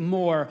something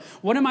more.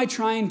 What am I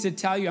trying to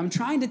tell you? I'm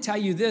trying to tell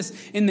you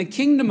this. In the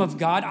kingdom of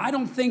God, I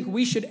don't think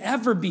we should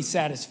ever be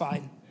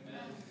satisfied.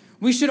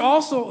 We should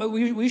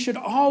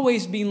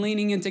always be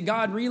leaning into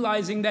God,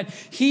 realizing that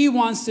he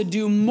wants to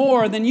do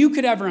more than you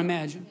could ever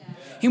imagine.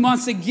 He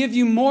wants to give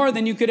you more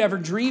than you could ever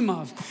dream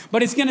of.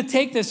 But it's going to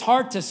take this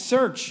heart to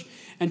search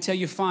until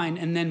you find.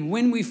 And then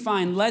when we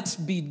find, let's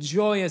be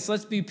joyous.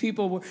 Let's be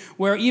people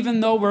where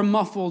even though we're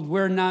muffled,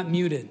 we're not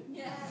muted.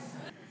 Yes.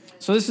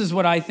 So this is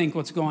what I think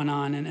what's going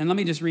on. And let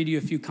me just read you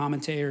a few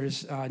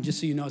commentators, just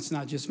so you know it's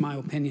not just my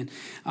opinion.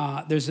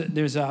 There's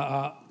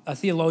a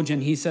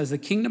theologian. He says, the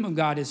kingdom of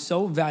God is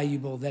so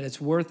valuable that it's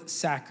worth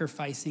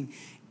sacrificing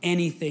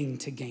anything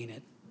to gain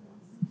it.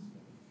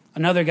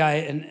 Another guy,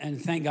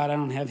 and thank God I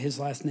don't have his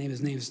last name.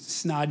 His name's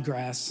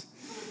Snodgrass.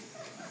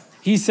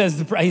 He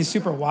says, he's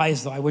super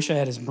wise, though. I wish I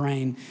had his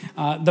brain.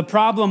 The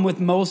problem with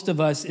most of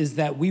us is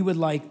that we would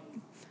like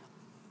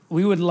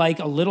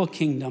a little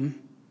kingdom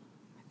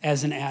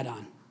as an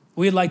add-on.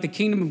 We would like the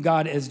kingdom of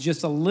God as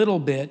just a little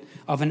bit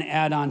of an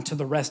add-on to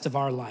the rest of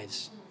our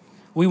lives.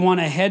 We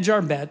want to hedge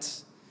our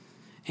bets.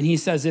 And he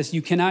says this,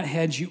 you cannot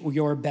hedge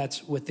your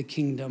bets with the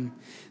kingdom.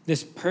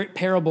 This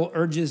parable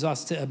urges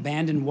us to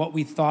abandon what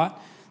we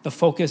thought the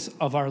focus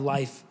of our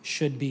life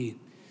should be,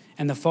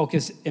 and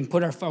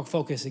put our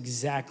focus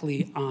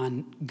exactly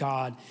on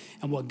God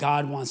and what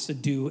God wants to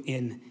do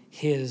in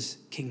his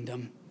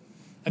kingdom.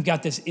 I've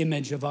got this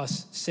image of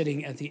us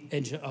sitting at the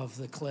edge of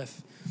the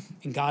cliff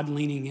and God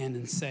leaning in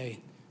and say,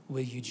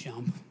 will you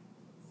jump?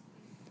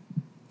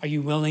 Are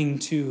you willing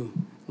to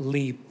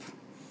leap?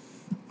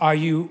 Are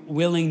you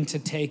willing to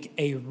take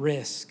a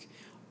risk?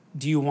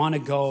 Do you want to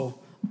go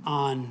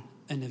on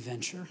an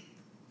adventure?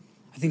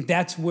 I think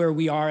that's where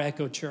we are,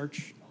 Echo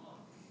Church.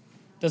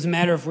 Doesn't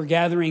matter if we're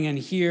gathering in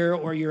here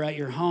or you're at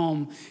your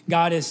home.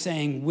 God is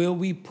saying, will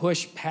we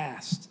push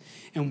past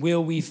and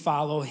will we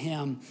follow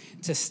him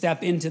to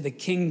step into the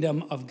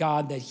kingdom of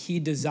God that he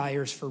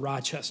desires for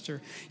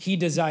Rochester? He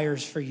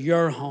desires for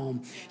your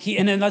home.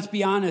 And then let's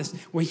be honest,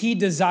 where he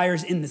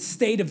desires in the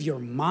state of your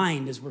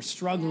mind as we're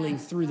struggling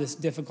through this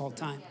difficult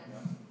time.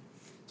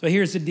 So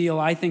here's the deal.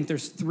 I think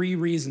there's 3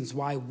 reasons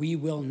why we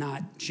will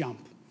not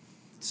jump.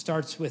 It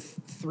starts with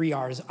 3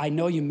 R's. I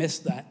know you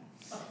missed that.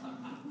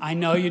 I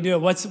know you do.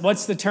 What's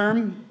the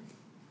term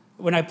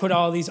when I put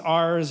all these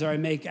R's or I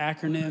make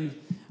acronym?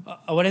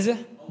 What is it?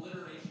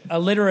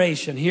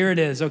 Alliteration. Here it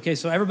is. Okay,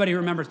 so everybody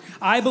remembers.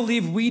 I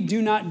believe we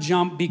do not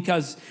jump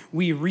because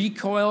we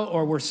recoil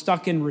or we're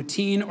stuck in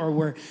routine or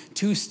we're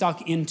too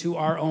stuck into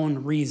our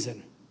own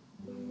reason.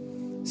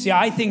 See,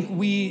 I think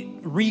we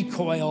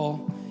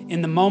recoil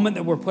in the moment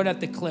that we're put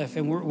at the cliff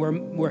and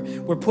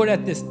we're put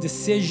at this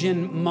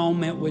decision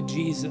moment with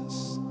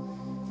Jesus.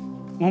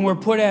 When we're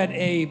put at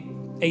a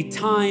a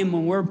time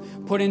when we're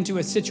put into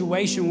a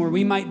situation where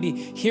we might be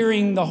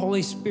hearing the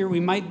Holy Spirit, we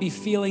might be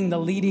feeling the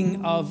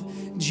leading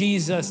of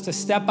Jesus to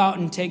step out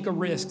and take a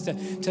risk,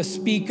 to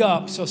speak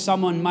up so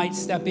someone might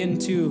step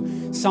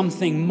into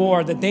something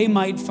more, that they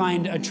might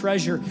find a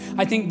treasure.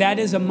 I think that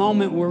is a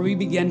moment where we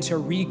begin to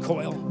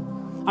recoil.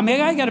 I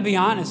mean, I gotta be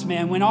honest,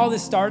 man, when all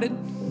this started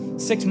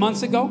 6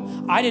 months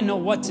ago, I didn't know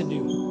what to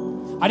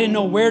do. I didn't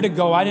know where to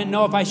go. I didn't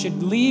know if I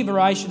should leave or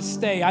I should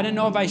stay. I didn't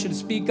know if I should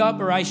speak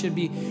up or I should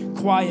be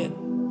quiet.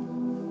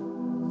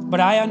 But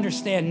I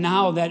understand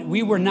now that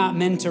we were not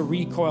meant to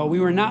recoil.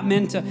 We were not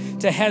meant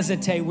to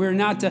hesitate. We're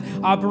not to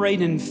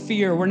operate in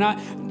fear. We're not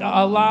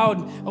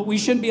allowed, we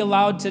shouldn't be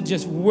allowed to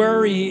just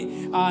worry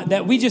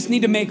that we just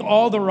need to make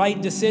all the right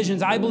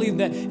decisions. I believe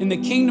that in the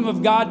kingdom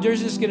of God,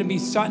 there's just gonna be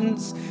sudden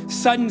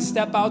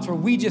step outs where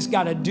we just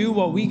gotta do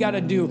what we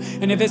gotta do.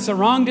 And if it's the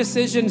wrong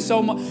decision,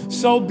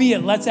 so be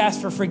it. Let's ask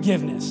for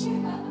forgiveness. You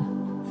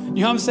know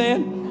what I'm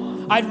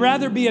saying? I'd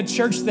rather be a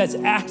church that's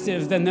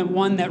active than the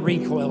one that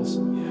recoils.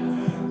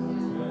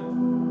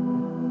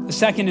 The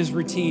second is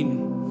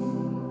routine.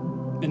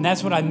 And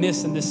that's what I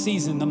miss in this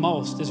season the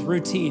most, is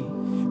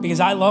routine. Because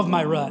I love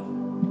my rut.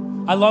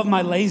 I love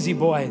my lazy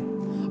boy.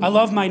 I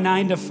love my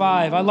 9 to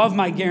 5. I love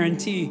my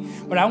guarantee.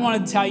 But I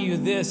want to tell you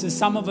this, is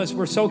some of us,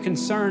 we're so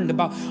concerned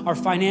about our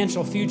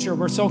financial future.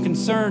 We're so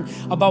concerned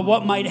about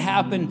what might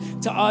happen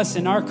to us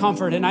in our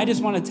comfort. And I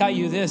just want to tell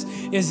you this,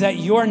 is that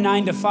your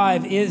 9 to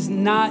 5 is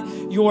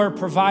not your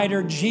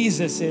provider.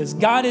 Jesus is.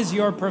 God is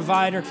your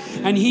provider.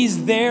 And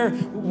he's there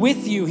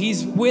with you.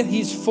 He's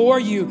for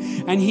you.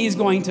 And he's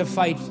going to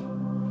fight.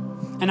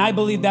 And I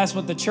believe that's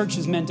what the church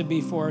is meant to be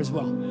for as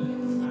well.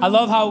 I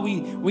love how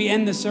we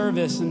end the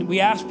service and we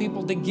ask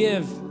people to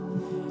give.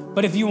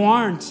 But if you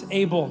aren't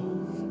able,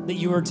 that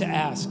you are to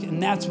ask.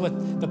 And that's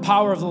what the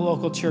power of the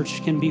local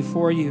church can be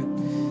for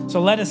you.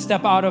 So let us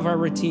step out of our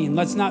routine.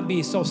 Let's not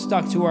be so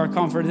stuck to our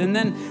comfort. And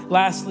then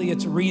lastly,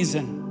 it's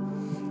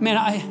reason. Man,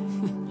 I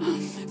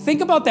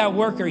think about that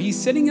worker.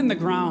 He's sitting in the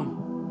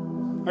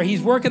ground, or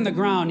he's working the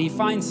ground. He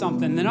finds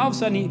something. And then all of a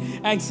sudden he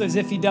acts as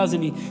if he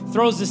doesn't. He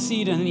throws the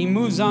seed and he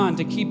moves on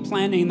to keep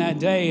planting that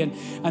day.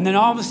 And then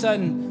all of a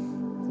sudden,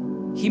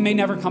 he may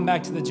never come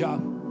back to the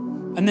job.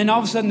 And then all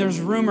of a sudden there's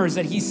rumors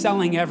that he's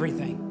selling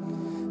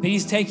everything, that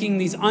he's taking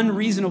these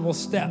unreasonable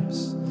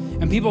steps,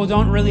 and people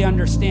don't really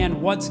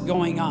understand what's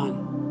going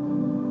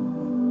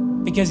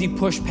on because he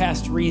pushed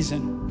past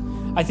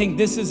reason. I think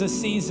this is a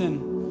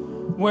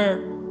season where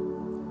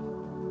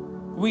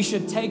we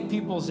should take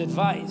people's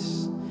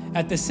advice.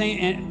 At the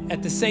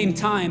same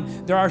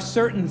time, there are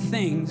certain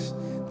things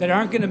that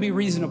aren't going to be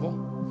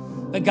reasonable.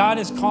 That God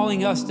is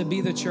calling us to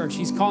be the church.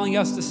 He's calling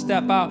us to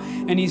step out,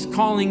 and he's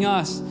calling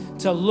us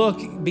to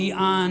look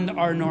beyond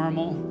our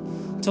normal,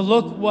 to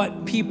look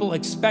what people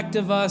expect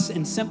of us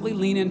and simply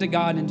lean into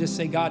God and just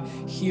say, God,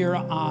 here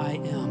I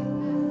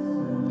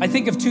am. I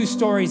think of two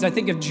stories. I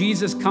think of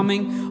Jesus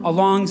coming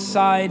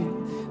alongside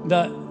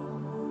the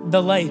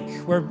lake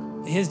where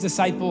his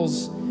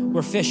disciples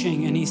were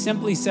fishing, and he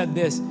simply said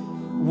this,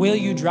 will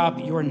you drop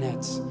your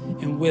nets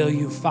and will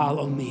you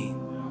follow me?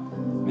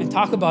 Man,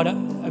 talk about it.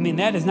 I mean,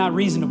 that is not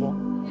reasonable.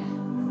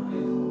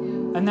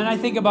 And then I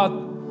think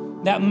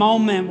about that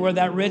moment where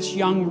that rich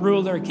young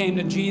ruler came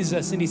to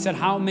Jesus and he said,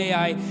 how may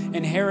I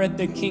inherit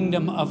the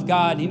kingdom of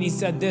God? And he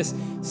said this,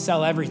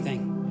 sell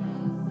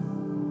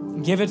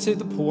everything. Give it to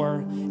the poor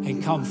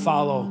and come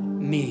follow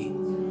me.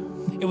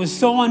 It was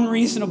so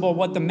unreasonable.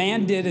 What the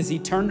man did is he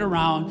turned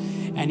around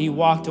and he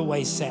walked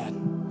away sad.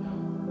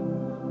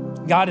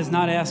 God is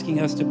not asking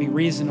us to be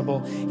reasonable.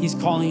 He's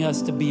calling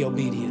us to be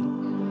obedient.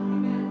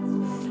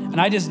 And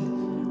I just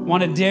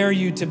want to dare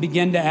you to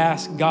begin to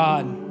ask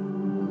God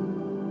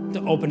to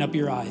open up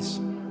your eyes.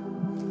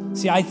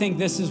 See, I think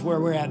this is where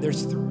we're at.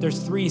 There's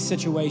three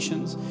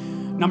situations.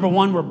 Number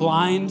one, we're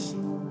blind.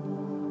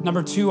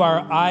 Number two,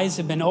 our eyes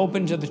have been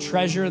opened to the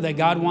treasure that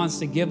God wants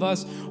to give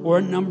us. Or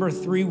number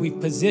three, we've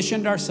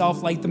positioned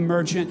ourselves like the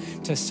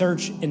merchant to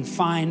search and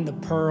find the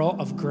pearl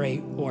of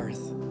great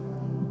worth.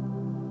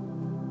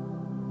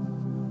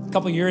 A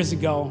couple years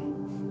ago,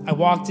 I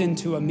walked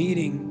into a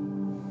meeting.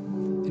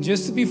 And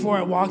just before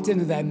I walked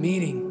into that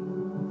meeting,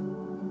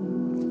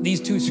 these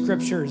two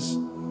scriptures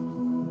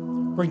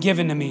were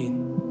given to me,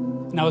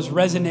 and I was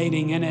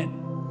resonating in it.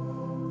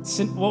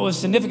 What was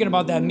significant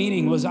about that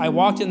meeting was I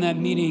walked in that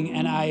meeting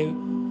and I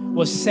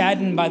was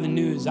saddened by the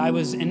news. I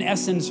was, in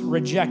essence,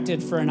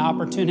 rejected for an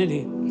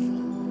opportunity.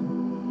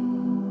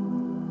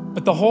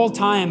 But the whole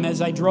time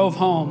as I drove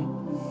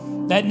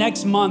home, that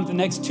next month, the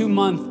next 2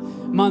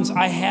 months,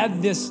 I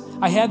had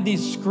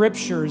these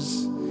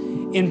scriptures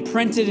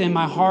imprinted in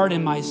my heart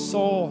and my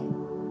soul,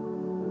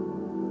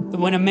 that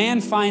when a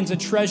man finds a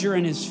treasure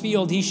in his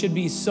field, he should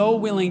be so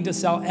willing to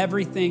sell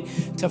everything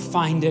to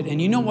find it. And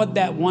you know what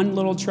that one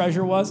little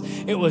treasure was?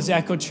 It was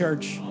Echo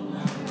Church. You know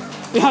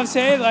what I'm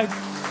saying? Like,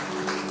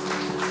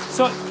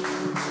 so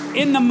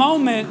in the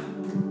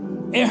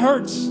moment, it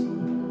hurts,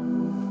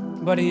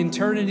 but in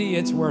eternity,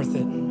 it's worth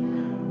it.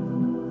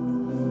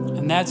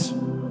 And that's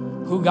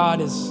who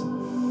God is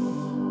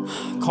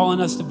calling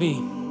us to be.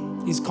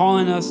 He's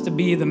calling us to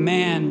be the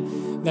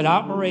man that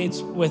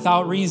operates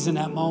without reason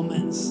at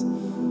moments.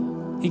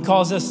 He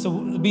calls us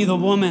to be the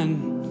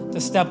woman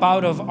to step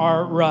out of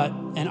our rut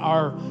and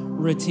our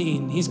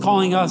routine. He's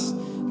calling us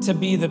to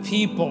be the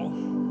people,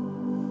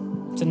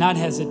 to not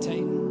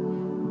hesitate,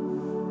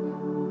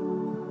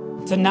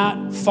 to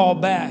not fall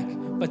back,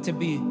 but to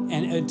be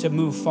and to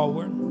move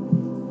forward.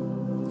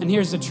 And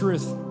here's the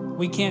truth.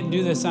 We can't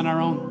do this on our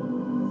own.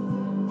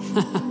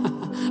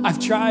 I've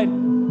tried.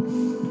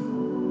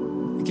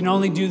 We can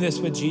only do this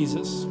with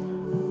Jesus.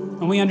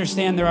 And we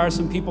understand there are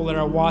some people that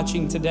are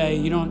watching today.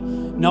 You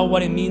don't know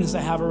what it means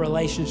to have a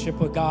relationship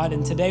with God.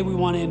 And today we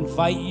want to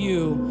invite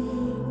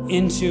you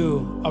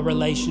into a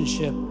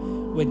relationship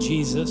with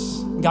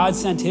Jesus. God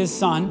sent his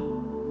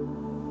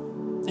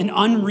son, an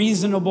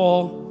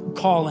unreasonable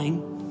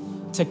calling,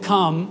 to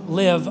come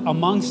live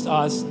amongst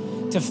us,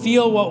 to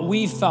feel what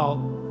we felt,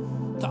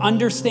 to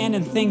understand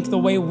and think the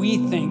way we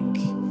think,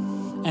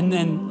 and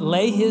then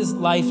lay his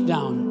life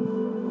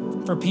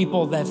down for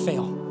people that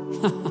fail.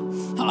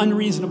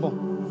 Unreasonable.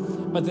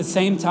 But at the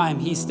same time,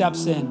 he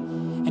steps in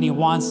and he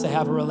wants to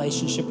have a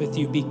relationship with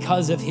you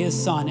because of his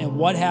son and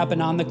what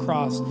happened on the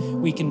cross.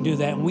 We can do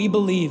that. And we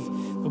believe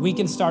that we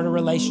can start a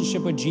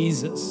relationship with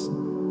Jesus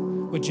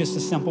with just a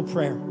simple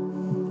prayer.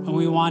 And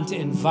we want to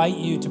invite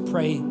you to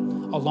pray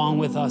along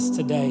with us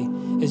today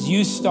as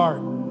you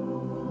start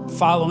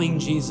following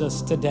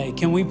Jesus today.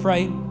 Can we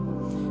pray?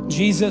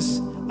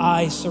 Jesus,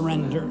 I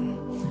surrender.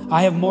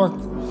 I have more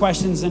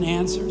questions than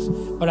answers,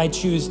 but I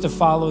choose to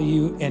follow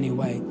you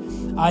anyway.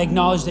 I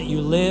acknowledge that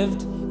you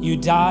lived, you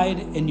died,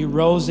 and you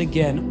rose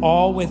again,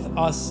 all with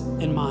us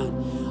in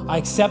mind. I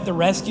accept the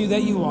rescue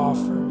that you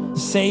offer.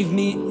 Save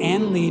me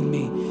and lead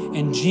me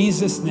in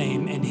Jesus'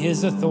 name and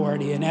his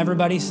authority. And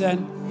everybody said,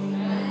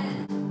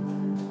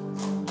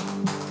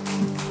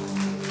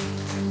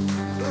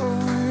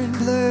 Lord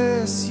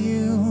bless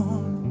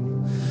you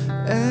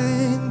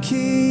and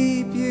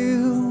keep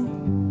you.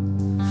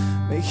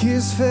 Make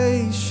his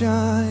face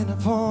shine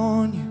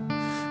upon you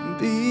and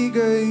be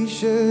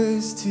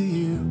gracious to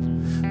you.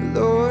 The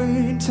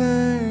Lord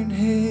turn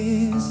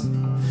his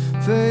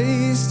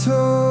face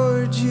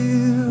toward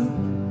you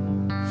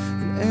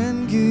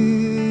and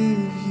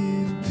give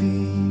you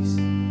peace.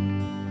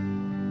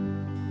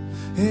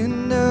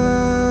 And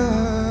amen,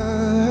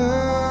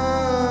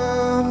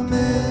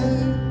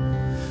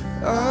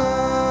 amen,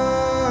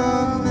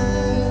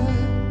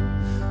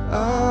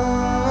 amen.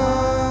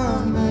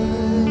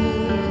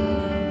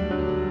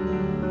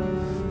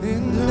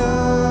 And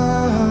amen,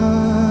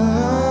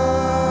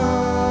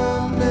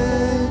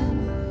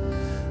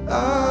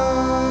 amen,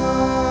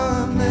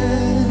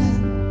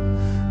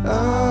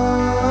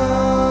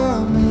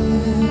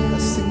 amen.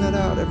 Let's sing that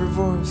out, every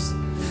voice.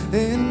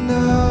 And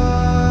amen,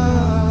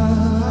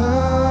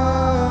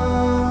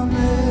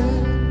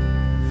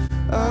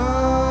 amen, amen.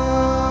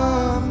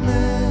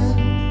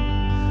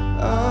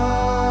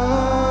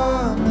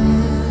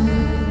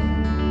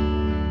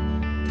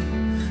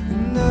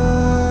 And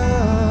amen,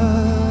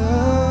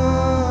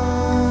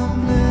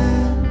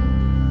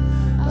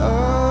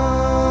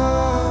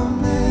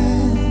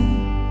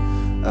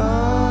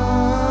 amen,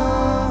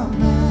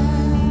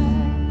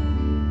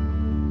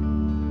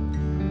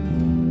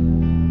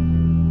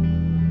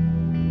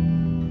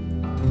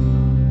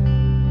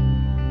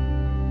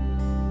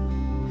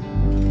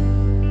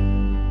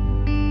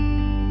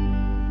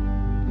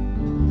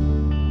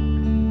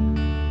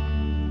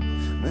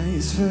 May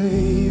his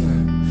favor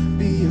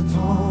be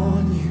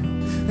upon you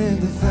and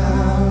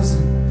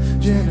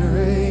 1,000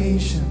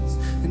 generations,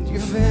 and your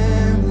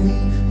family,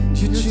 and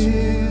your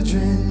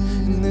children,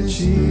 and their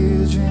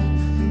children,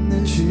 and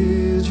their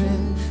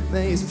children.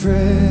 May his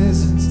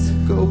presence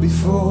go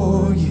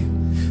before you,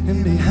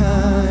 and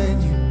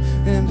behind you,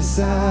 and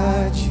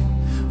beside you,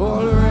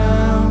 all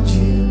around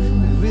you,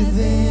 and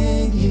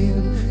within you.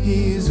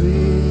 He is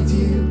with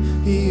you,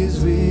 he is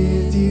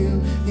with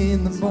you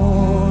in the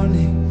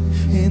morning,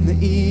 in the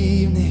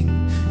evening,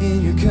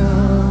 in your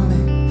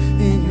coming,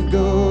 in your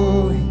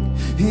going,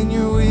 in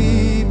your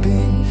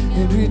weeping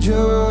and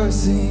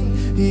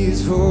rejoicing. He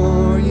is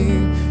for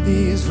you,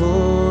 he is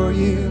for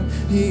you,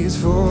 he is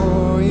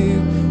for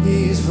you,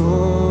 he is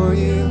for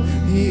you,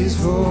 he is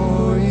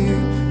for you,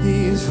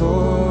 he is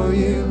for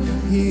you,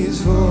 he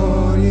is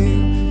for you,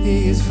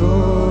 he is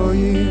for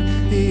you,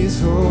 he is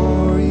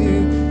for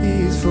you,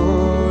 he is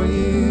for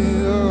you.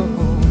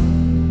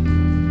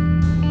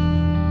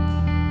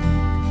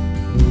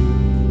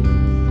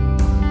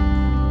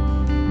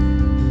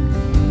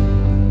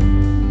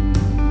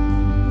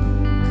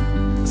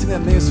 Sing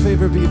that, may his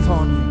favor be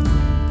upon you.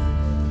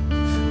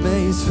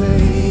 May his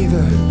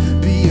favor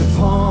be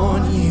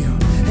upon you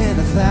and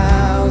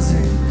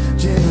 1,000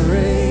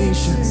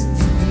 generations,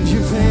 and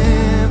your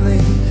family,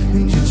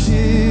 and your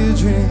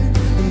children,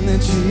 and the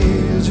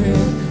children,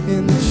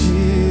 and the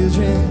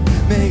children.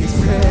 May his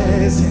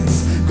presence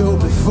go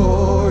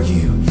before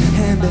you,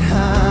 and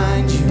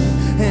behind you,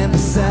 and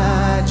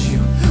beside you,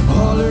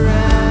 all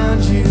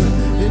around you,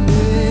 and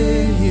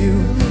with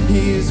you.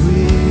 He is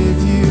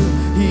with you,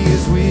 he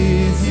is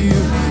with you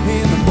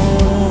in the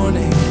morning,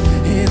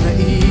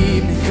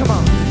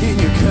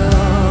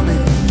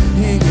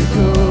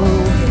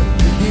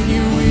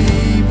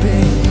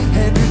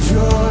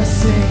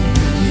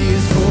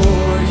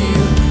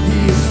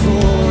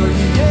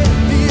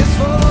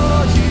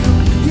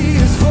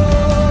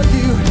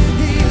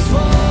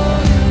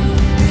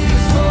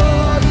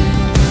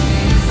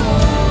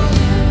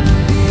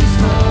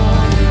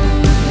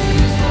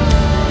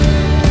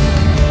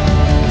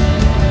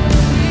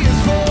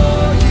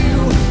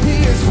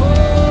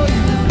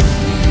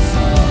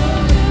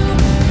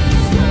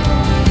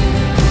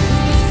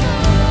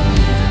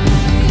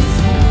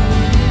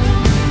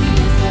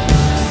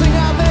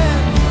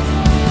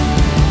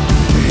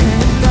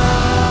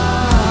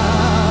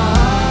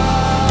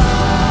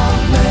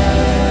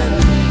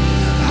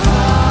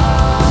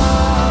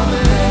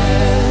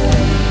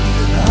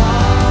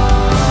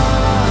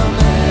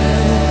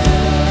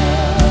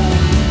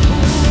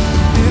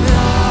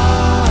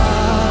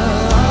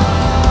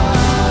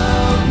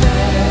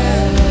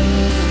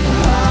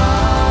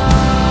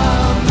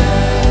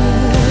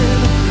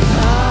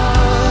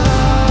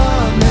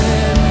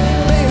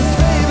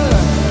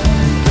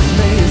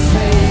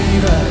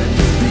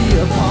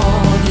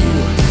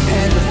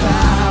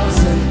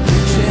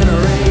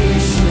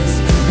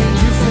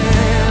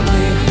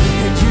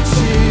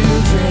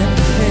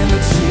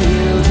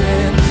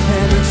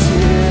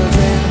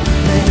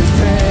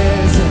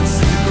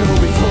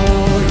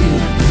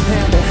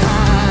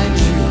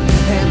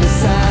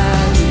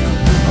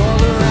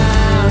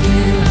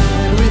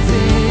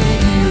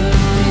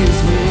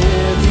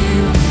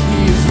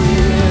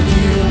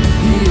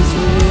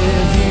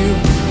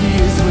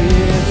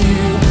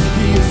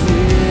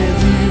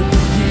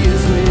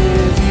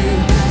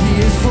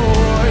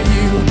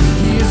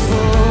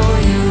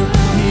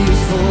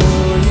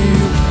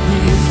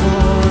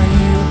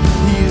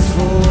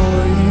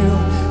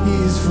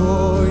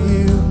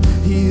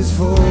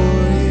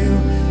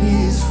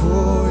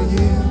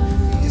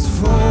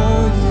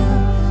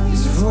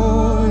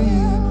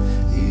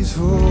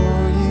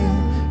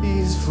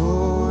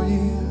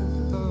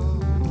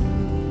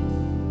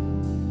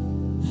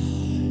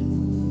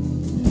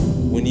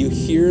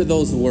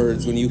 those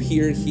words, when you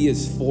hear he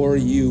is for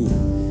you,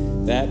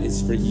 that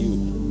is for you.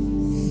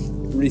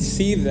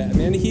 Receive that,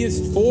 man. He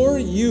is for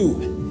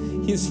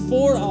you. He's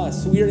for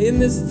us. We are in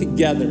this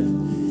together.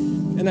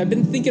 And I've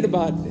been thinking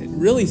about it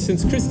really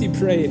since Christy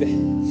prayed.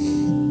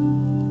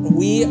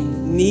 We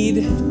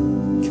need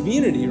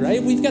community,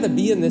 right? We've got to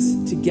be in this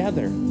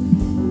together.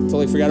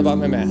 Totally forgot about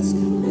my mask.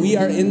 We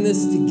are in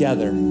this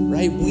together,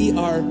 right?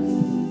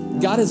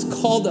 God has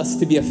called us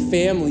to be a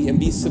family and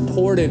be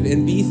supportive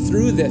and be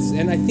through this.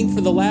 And I think for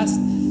the last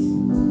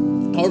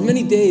however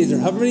many days or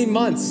however many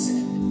months, I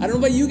don't know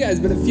about you guys,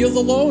 but it feels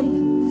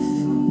alone.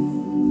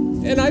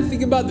 And I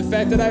think about the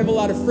fact that I have a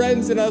lot of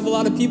friends and I have a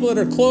lot of people that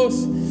are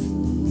close.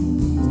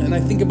 And I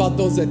think about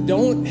those that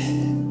don't.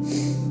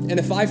 And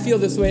if I feel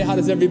this way, how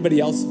does everybody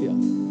else feel?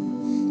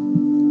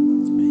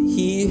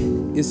 He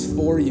is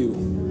for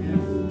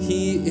you.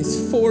 He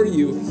is for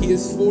you. He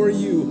is for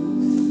you.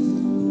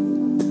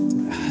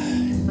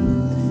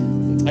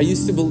 I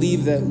used to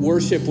believe that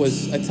worship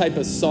was a type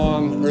of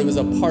song or it was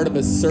a part of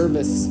a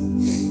service.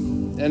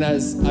 And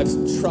as I've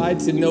tried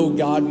to know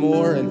God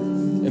more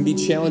and be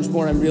challenged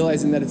more, I'm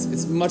realizing that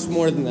it's much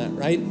more than that,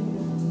 right?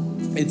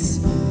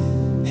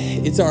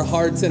 It's our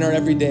hearts and our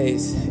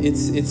everydays.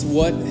 It's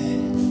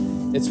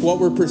what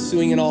we're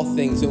pursuing in all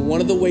things. And one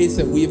of the ways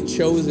that we have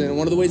chosen, and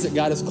one of the ways that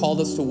God has called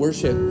us to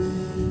worship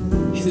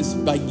is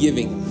by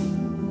giving.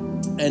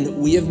 And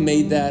we have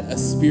made that a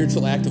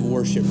spiritual act of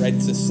worship, right?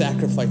 It's a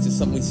sacrifice. It's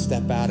something we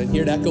step out. And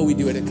here at Echo, we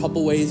do it a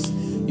couple ways.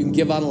 You can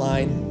give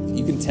online.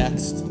 You can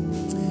text.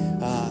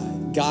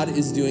 God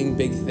is doing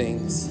big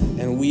things.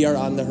 And we are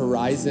on the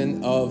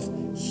horizon of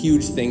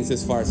huge things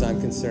as far as I'm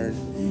concerned.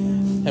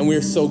 And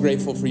we're so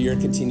grateful for your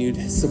continued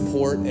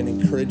support and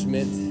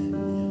encouragement.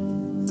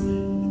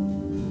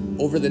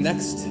 Over the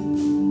next,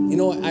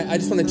 I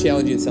just want to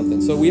challenge you in something.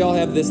 So we all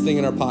have this thing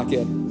in our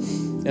pocket.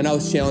 And I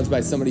was challenged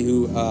by somebody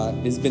who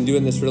has been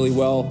doing this really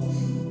well.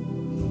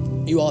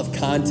 You all have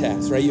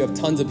contacts, right? You have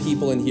tons of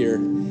people in here.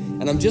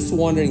 And I'm just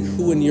wondering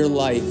who in your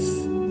life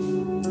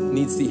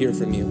needs to hear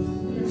from you.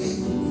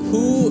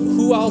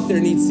 Who out there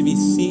needs to be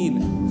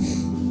seen?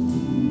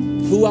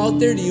 Who out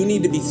there do you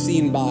need to be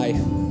seen by?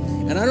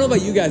 And I don't know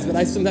about you guys, but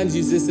I sometimes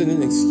use this as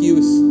an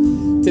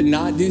excuse to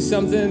not do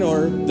something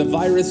or the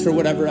virus or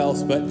whatever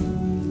else. But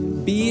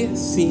be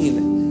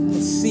seen.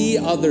 See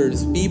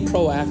others, be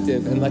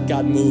proactive, and let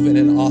God move in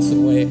an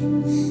awesome way.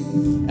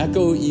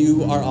 Echo,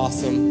 you are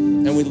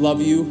awesome, and we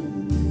love you,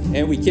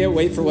 and we can't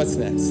wait for what's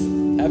next.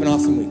 Have an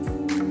awesome week.